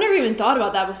 I've never even thought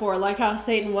about that before. Like how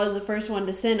Satan was the first one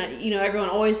to sin. You know, everyone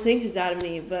always thinks it's Adam and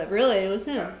Eve, but really it was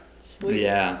him. Sweet.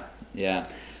 Yeah.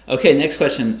 Okay, next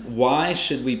question. Why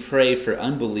should we pray for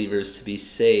unbelievers to be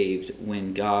saved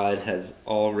when God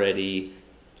already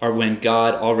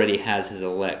has his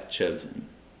elect chosen?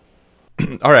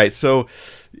 All right, so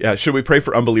yeah, should we pray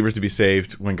for unbelievers to be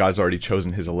saved when God's already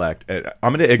chosen his elect? And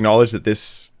I'm going to acknowledge that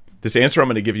this answer I'm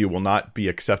going to give you will not be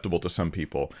acceptable to some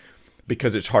people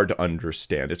because it's hard to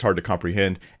understand. It's hard to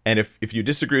comprehend. And if you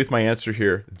disagree with my answer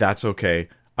here, that's okay.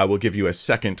 I will give you a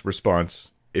second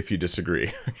response if you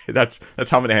disagree. That's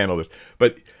how I'm going to handle this.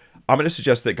 But I'm going to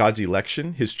suggest that God's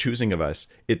election, his choosing of us,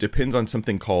 it depends on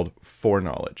something called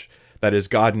foreknowledge. That is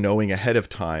God knowing ahead of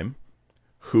time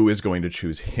who is going to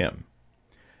choose him.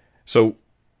 So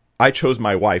I chose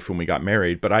my wife when we got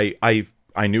married, but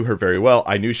I knew her very well.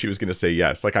 I knew she was going to say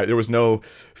yes. Like there was no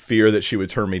fear that she would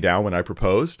turn me down when I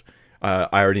proposed. I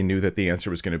already knew that the answer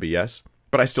was going to be yes,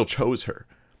 but I still chose her.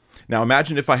 Now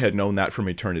imagine if I had known that from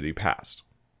eternity past.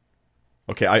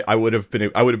 Okay, I would have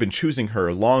been choosing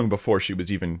her long before she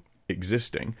was even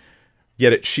existing.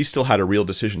 Yet she still had a real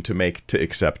decision to make to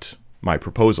accept my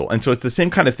proposal. And so it's the same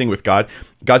kind of thing with God.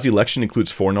 God's election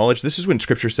includes foreknowledge. This is when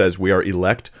Scripture says we are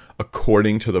elect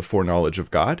according to the foreknowledge of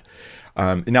God.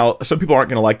 Now, some people aren't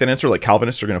going to like that answer. Like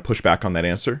Calvinists are going to push back on that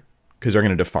answer because they're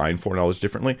going to define foreknowledge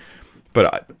differently.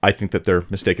 But I think that they're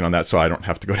mistaken on that, so I don't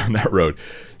have to go down that road.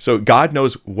 So God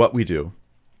knows what we do.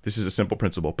 This is a simple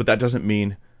principle, but that doesn't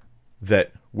mean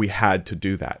that we had to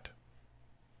do that.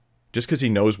 Just because he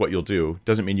knows what you'll do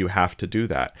doesn't mean you have to do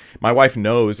that. My wife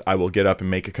knows I will get up and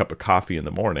make a cup of coffee in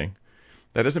the morning.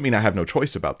 That doesn't mean I have no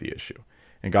choice about the issue.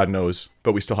 And God knows,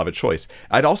 but we still have a choice.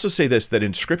 I'd also say this, that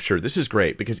in Scripture, this is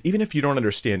great, because even if you don't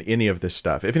understand any of this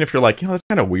stuff, even if you're like, that's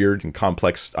kind of weird and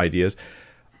complex ideas,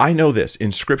 I know this.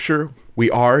 In Scripture, we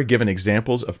are given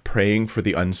examples of praying for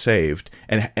the unsaved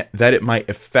and that it might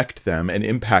affect them and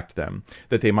impact them,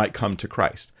 that they might come to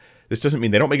Christ. This doesn't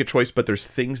mean they don't make a choice, but there's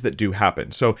things that do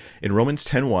happen. So in Romans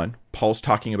 10:1, Paul's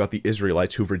talking about the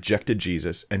Israelites who've rejected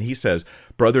Jesus, and he says,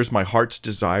 "Brothers, my heart's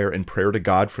desire and prayer to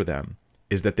God for them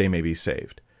is that they may be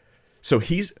saved." So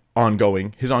his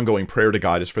ongoing prayer to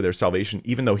God is for their salvation,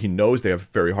 even though he knows they have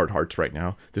very hard hearts right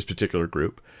now, this particular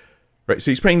group. Right? So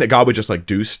he's praying that God would just like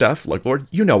do stuff, like, Lord,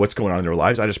 you know what's going on in their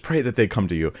lives. I just pray that they come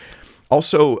to you.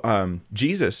 Also,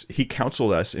 Jesus, he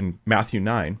counseled us in Matthew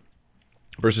 9,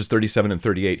 verses 37 and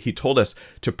 38, he told us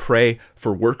to pray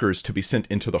for workers to be sent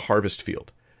into the harvest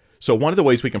field. So one of the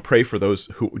ways we can pray for those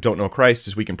who don't know Christ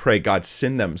is we can pray, God,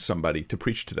 send them somebody to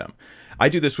preach to them. I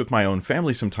do this with my own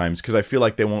family sometimes because I feel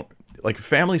like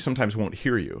family sometimes won't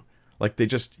hear you. Like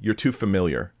you're too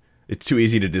familiar. It's too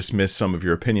easy to dismiss some of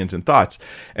your opinions and thoughts.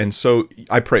 And so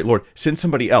I pray, Lord, send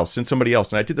somebody else.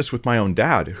 And I did this with my own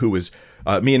dad, who was,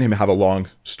 me and him have a long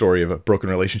story of a broken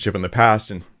relationship in the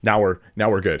past. And now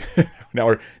we're good. now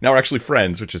we're actually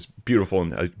friends, which is beautiful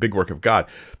and a big work of God.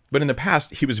 But in the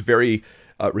past, he was very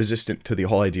resistant to the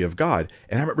whole idea of God.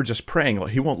 And I remember just praying,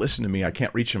 like, he won't listen to me. I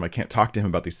can't reach him. I can't talk to him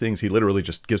about these things. He literally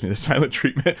just gives me the silent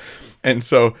treatment. And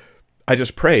so I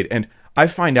just prayed. And I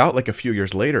find out like a few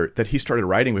years later that he started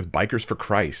riding with Bikers for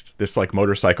Christ, this like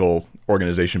motorcycle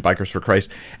organization, Bikers for Christ,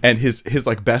 and his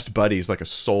like best buddy is like a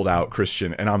sold out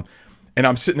Christian, and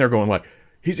I'm sitting there going like,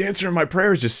 he's answering my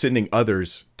prayers, just sending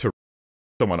others to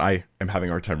someone I am having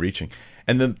a hard time reaching.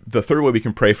 And then the third way we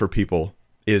can pray for people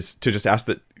is to just ask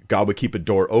that God would keep a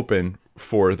door open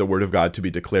for the word of God to be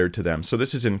declared to them. So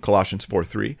this is in Colossians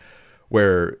 4:3.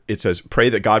 Where it says, pray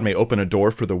that God may open a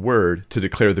door for the word to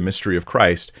declare the mystery of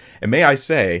Christ. And may I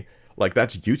say, like,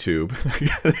 that's YouTube.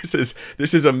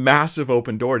 This is a massive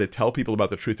open door to tell people about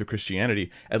the truth of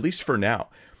Christianity, at least for now.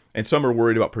 And some are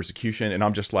worried about persecution. And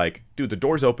I'm just like, dude, the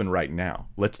door's open right now.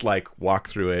 Let's like walk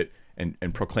through it and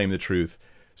proclaim the truth.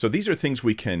 So these are things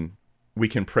we can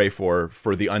pray for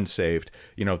the unsaved,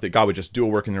 that God would just do a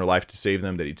work in their life to save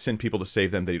them, that he'd send people to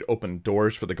save them, that he'd open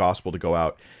doors for the gospel to go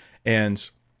out. And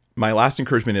my last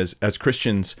encouragement is, as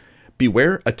Christians,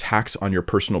 beware attacks on your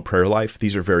personal prayer life.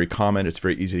 These are very common. It's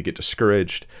very easy to get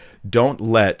discouraged. Don't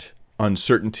let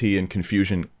uncertainty and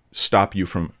confusion stop you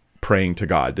from praying to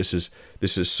God. This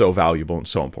is so valuable and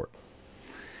so important.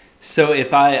 So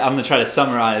if I'm going to try to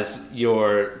summarize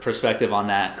your perspective on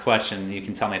that question, you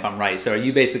can tell me if I'm right. So are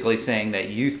you basically saying that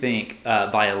you think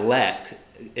by elect,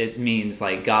 it means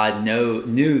like God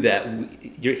knew that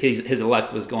his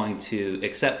elect was going to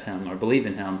accept him or believe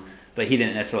in him, but he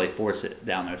didn't necessarily force it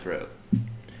down their throat?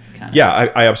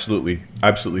 Yeah, I absolutely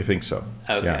think so.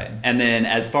 Okay. Yeah. And then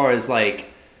as far as like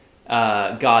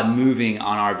God moving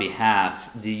on our behalf,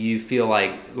 do you feel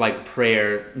like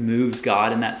prayer moves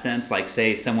God in that sense? Like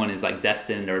say someone is like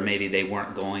destined, or maybe they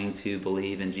weren't going to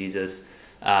believe in Jesus,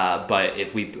 but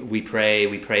if we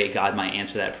pray God might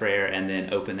answer that prayer and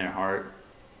then open their heart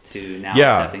to now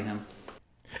accepting him?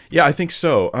 Yeah, I think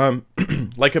so.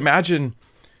 Like imagine,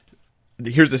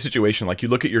 here's the situation. Like you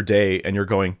look at your day and you're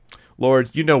going, Lord,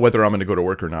 you know whether I'm going to go to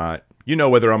work or not. You know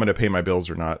whether I'm going to pay my bills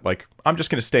or not. Like, I'm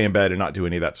just going to stay in bed and not do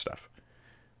any of that stuff.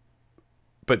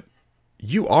 But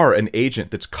you are an agent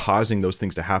that's causing those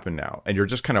things to happen now, and you're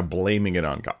just kind of blaming it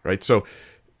on God, right? So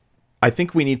I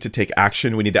think we need to take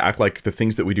action. We need to act like the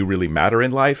things that we do really matter in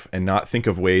life and not think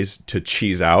of ways to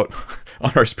cheese out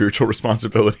on our spiritual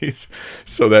responsibilities.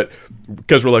 So that,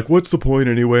 because we're like, what's the point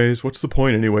anyways? What's the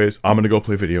point anyways? I'm going to go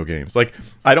play video games. Like,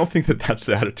 I don't think that that's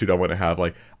the attitude I want to have.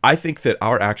 Like, I think that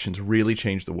our actions really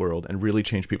change the world and really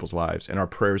change people's lives, and our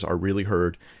prayers are really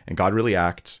heard, and God really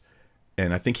acts.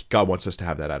 And I think God wants us to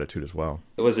have that attitude as well.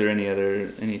 Was there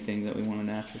anything that we wanted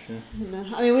to ask for sure? No,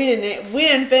 I mean, we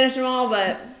didn't finish them all,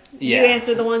 but you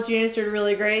answered the ones you answered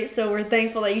really great. So we're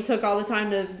thankful that you took all the time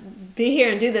to be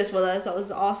here and do this with us. That was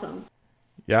awesome.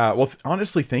 Yeah, well,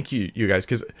 honestly, thank you guys,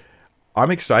 because I'm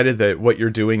excited that what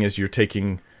you're doing is you're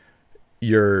taking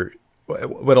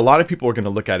what a lot of people are going to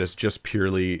look at as just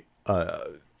purely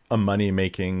a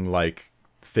money-making like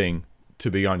thing to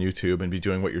be on YouTube and be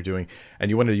doing what you're doing, and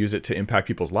you want to use it to impact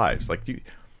people's lives. Like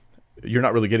you're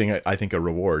not really getting, I think, a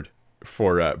reward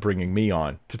for bringing me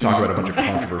on to talk about a bunch of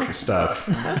controversial stuff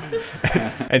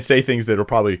and say things that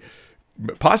will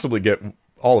possibly get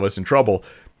all of us in trouble,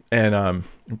 and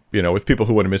with people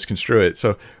who want to misconstrue it.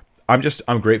 So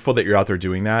I'm grateful that you're out there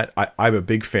doing that. I'm a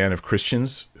big fan of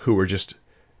Christians who are just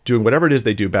doing whatever it is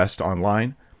they do best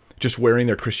online, just wearing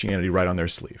their Christianity right on their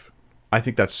sleeve. I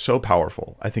think that's so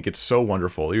powerful. I think it's so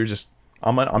wonderful.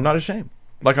 I'm not ashamed.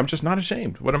 Like, I'm just not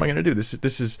ashamed. What am I going to do? This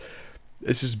is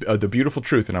the beautiful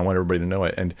truth, and I want everybody to know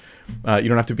it. And you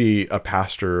don't have to be a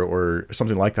pastor or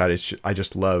something like that. I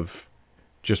just love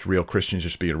just real Christians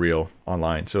just being real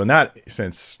online. So in that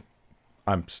sense,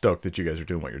 I'm stoked that you guys are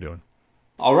doing what you're doing.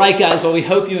 All right, guys. Well, we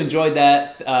hope you enjoyed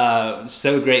that.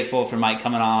 So grateful for Mike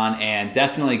coming on, and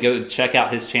definitely go check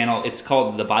out his channel. It's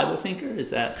called The Bible Thinker.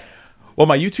 Is that? Well,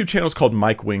 my YouTube channel is called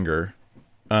Mike Winger,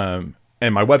 and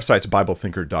my website's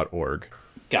BibleThinker.org.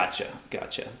 Gotcha.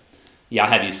 Yeah, I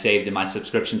have you saved in my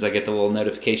subscriptions. I get the little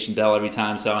notification bell every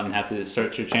time, so I don't have to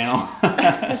search your channel.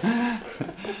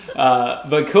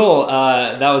 But cool.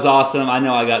 That was awesome. I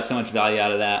know I got so much value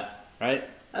out of that, right?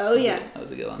 Oh, yeah. That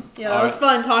was a good one. Yeah, it was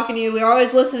fun talking to you. We're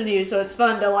always listening to you, so it's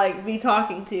fun to be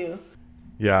talking to you.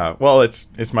 Yeah, well,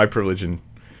 it's my privilege and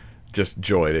just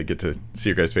joy to get to see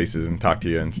your guys' faces and talk to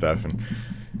you and stuff. And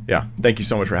yeah, thank you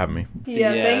so much for having me.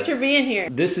 Yeah, thanks for being here.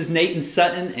 This is Nate and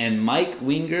Sutton and Mike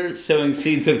Winger, sowing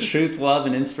seeds of truth, love,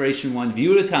 and inspiration one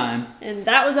view at a time. And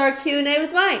that was our Q&A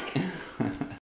with Mike.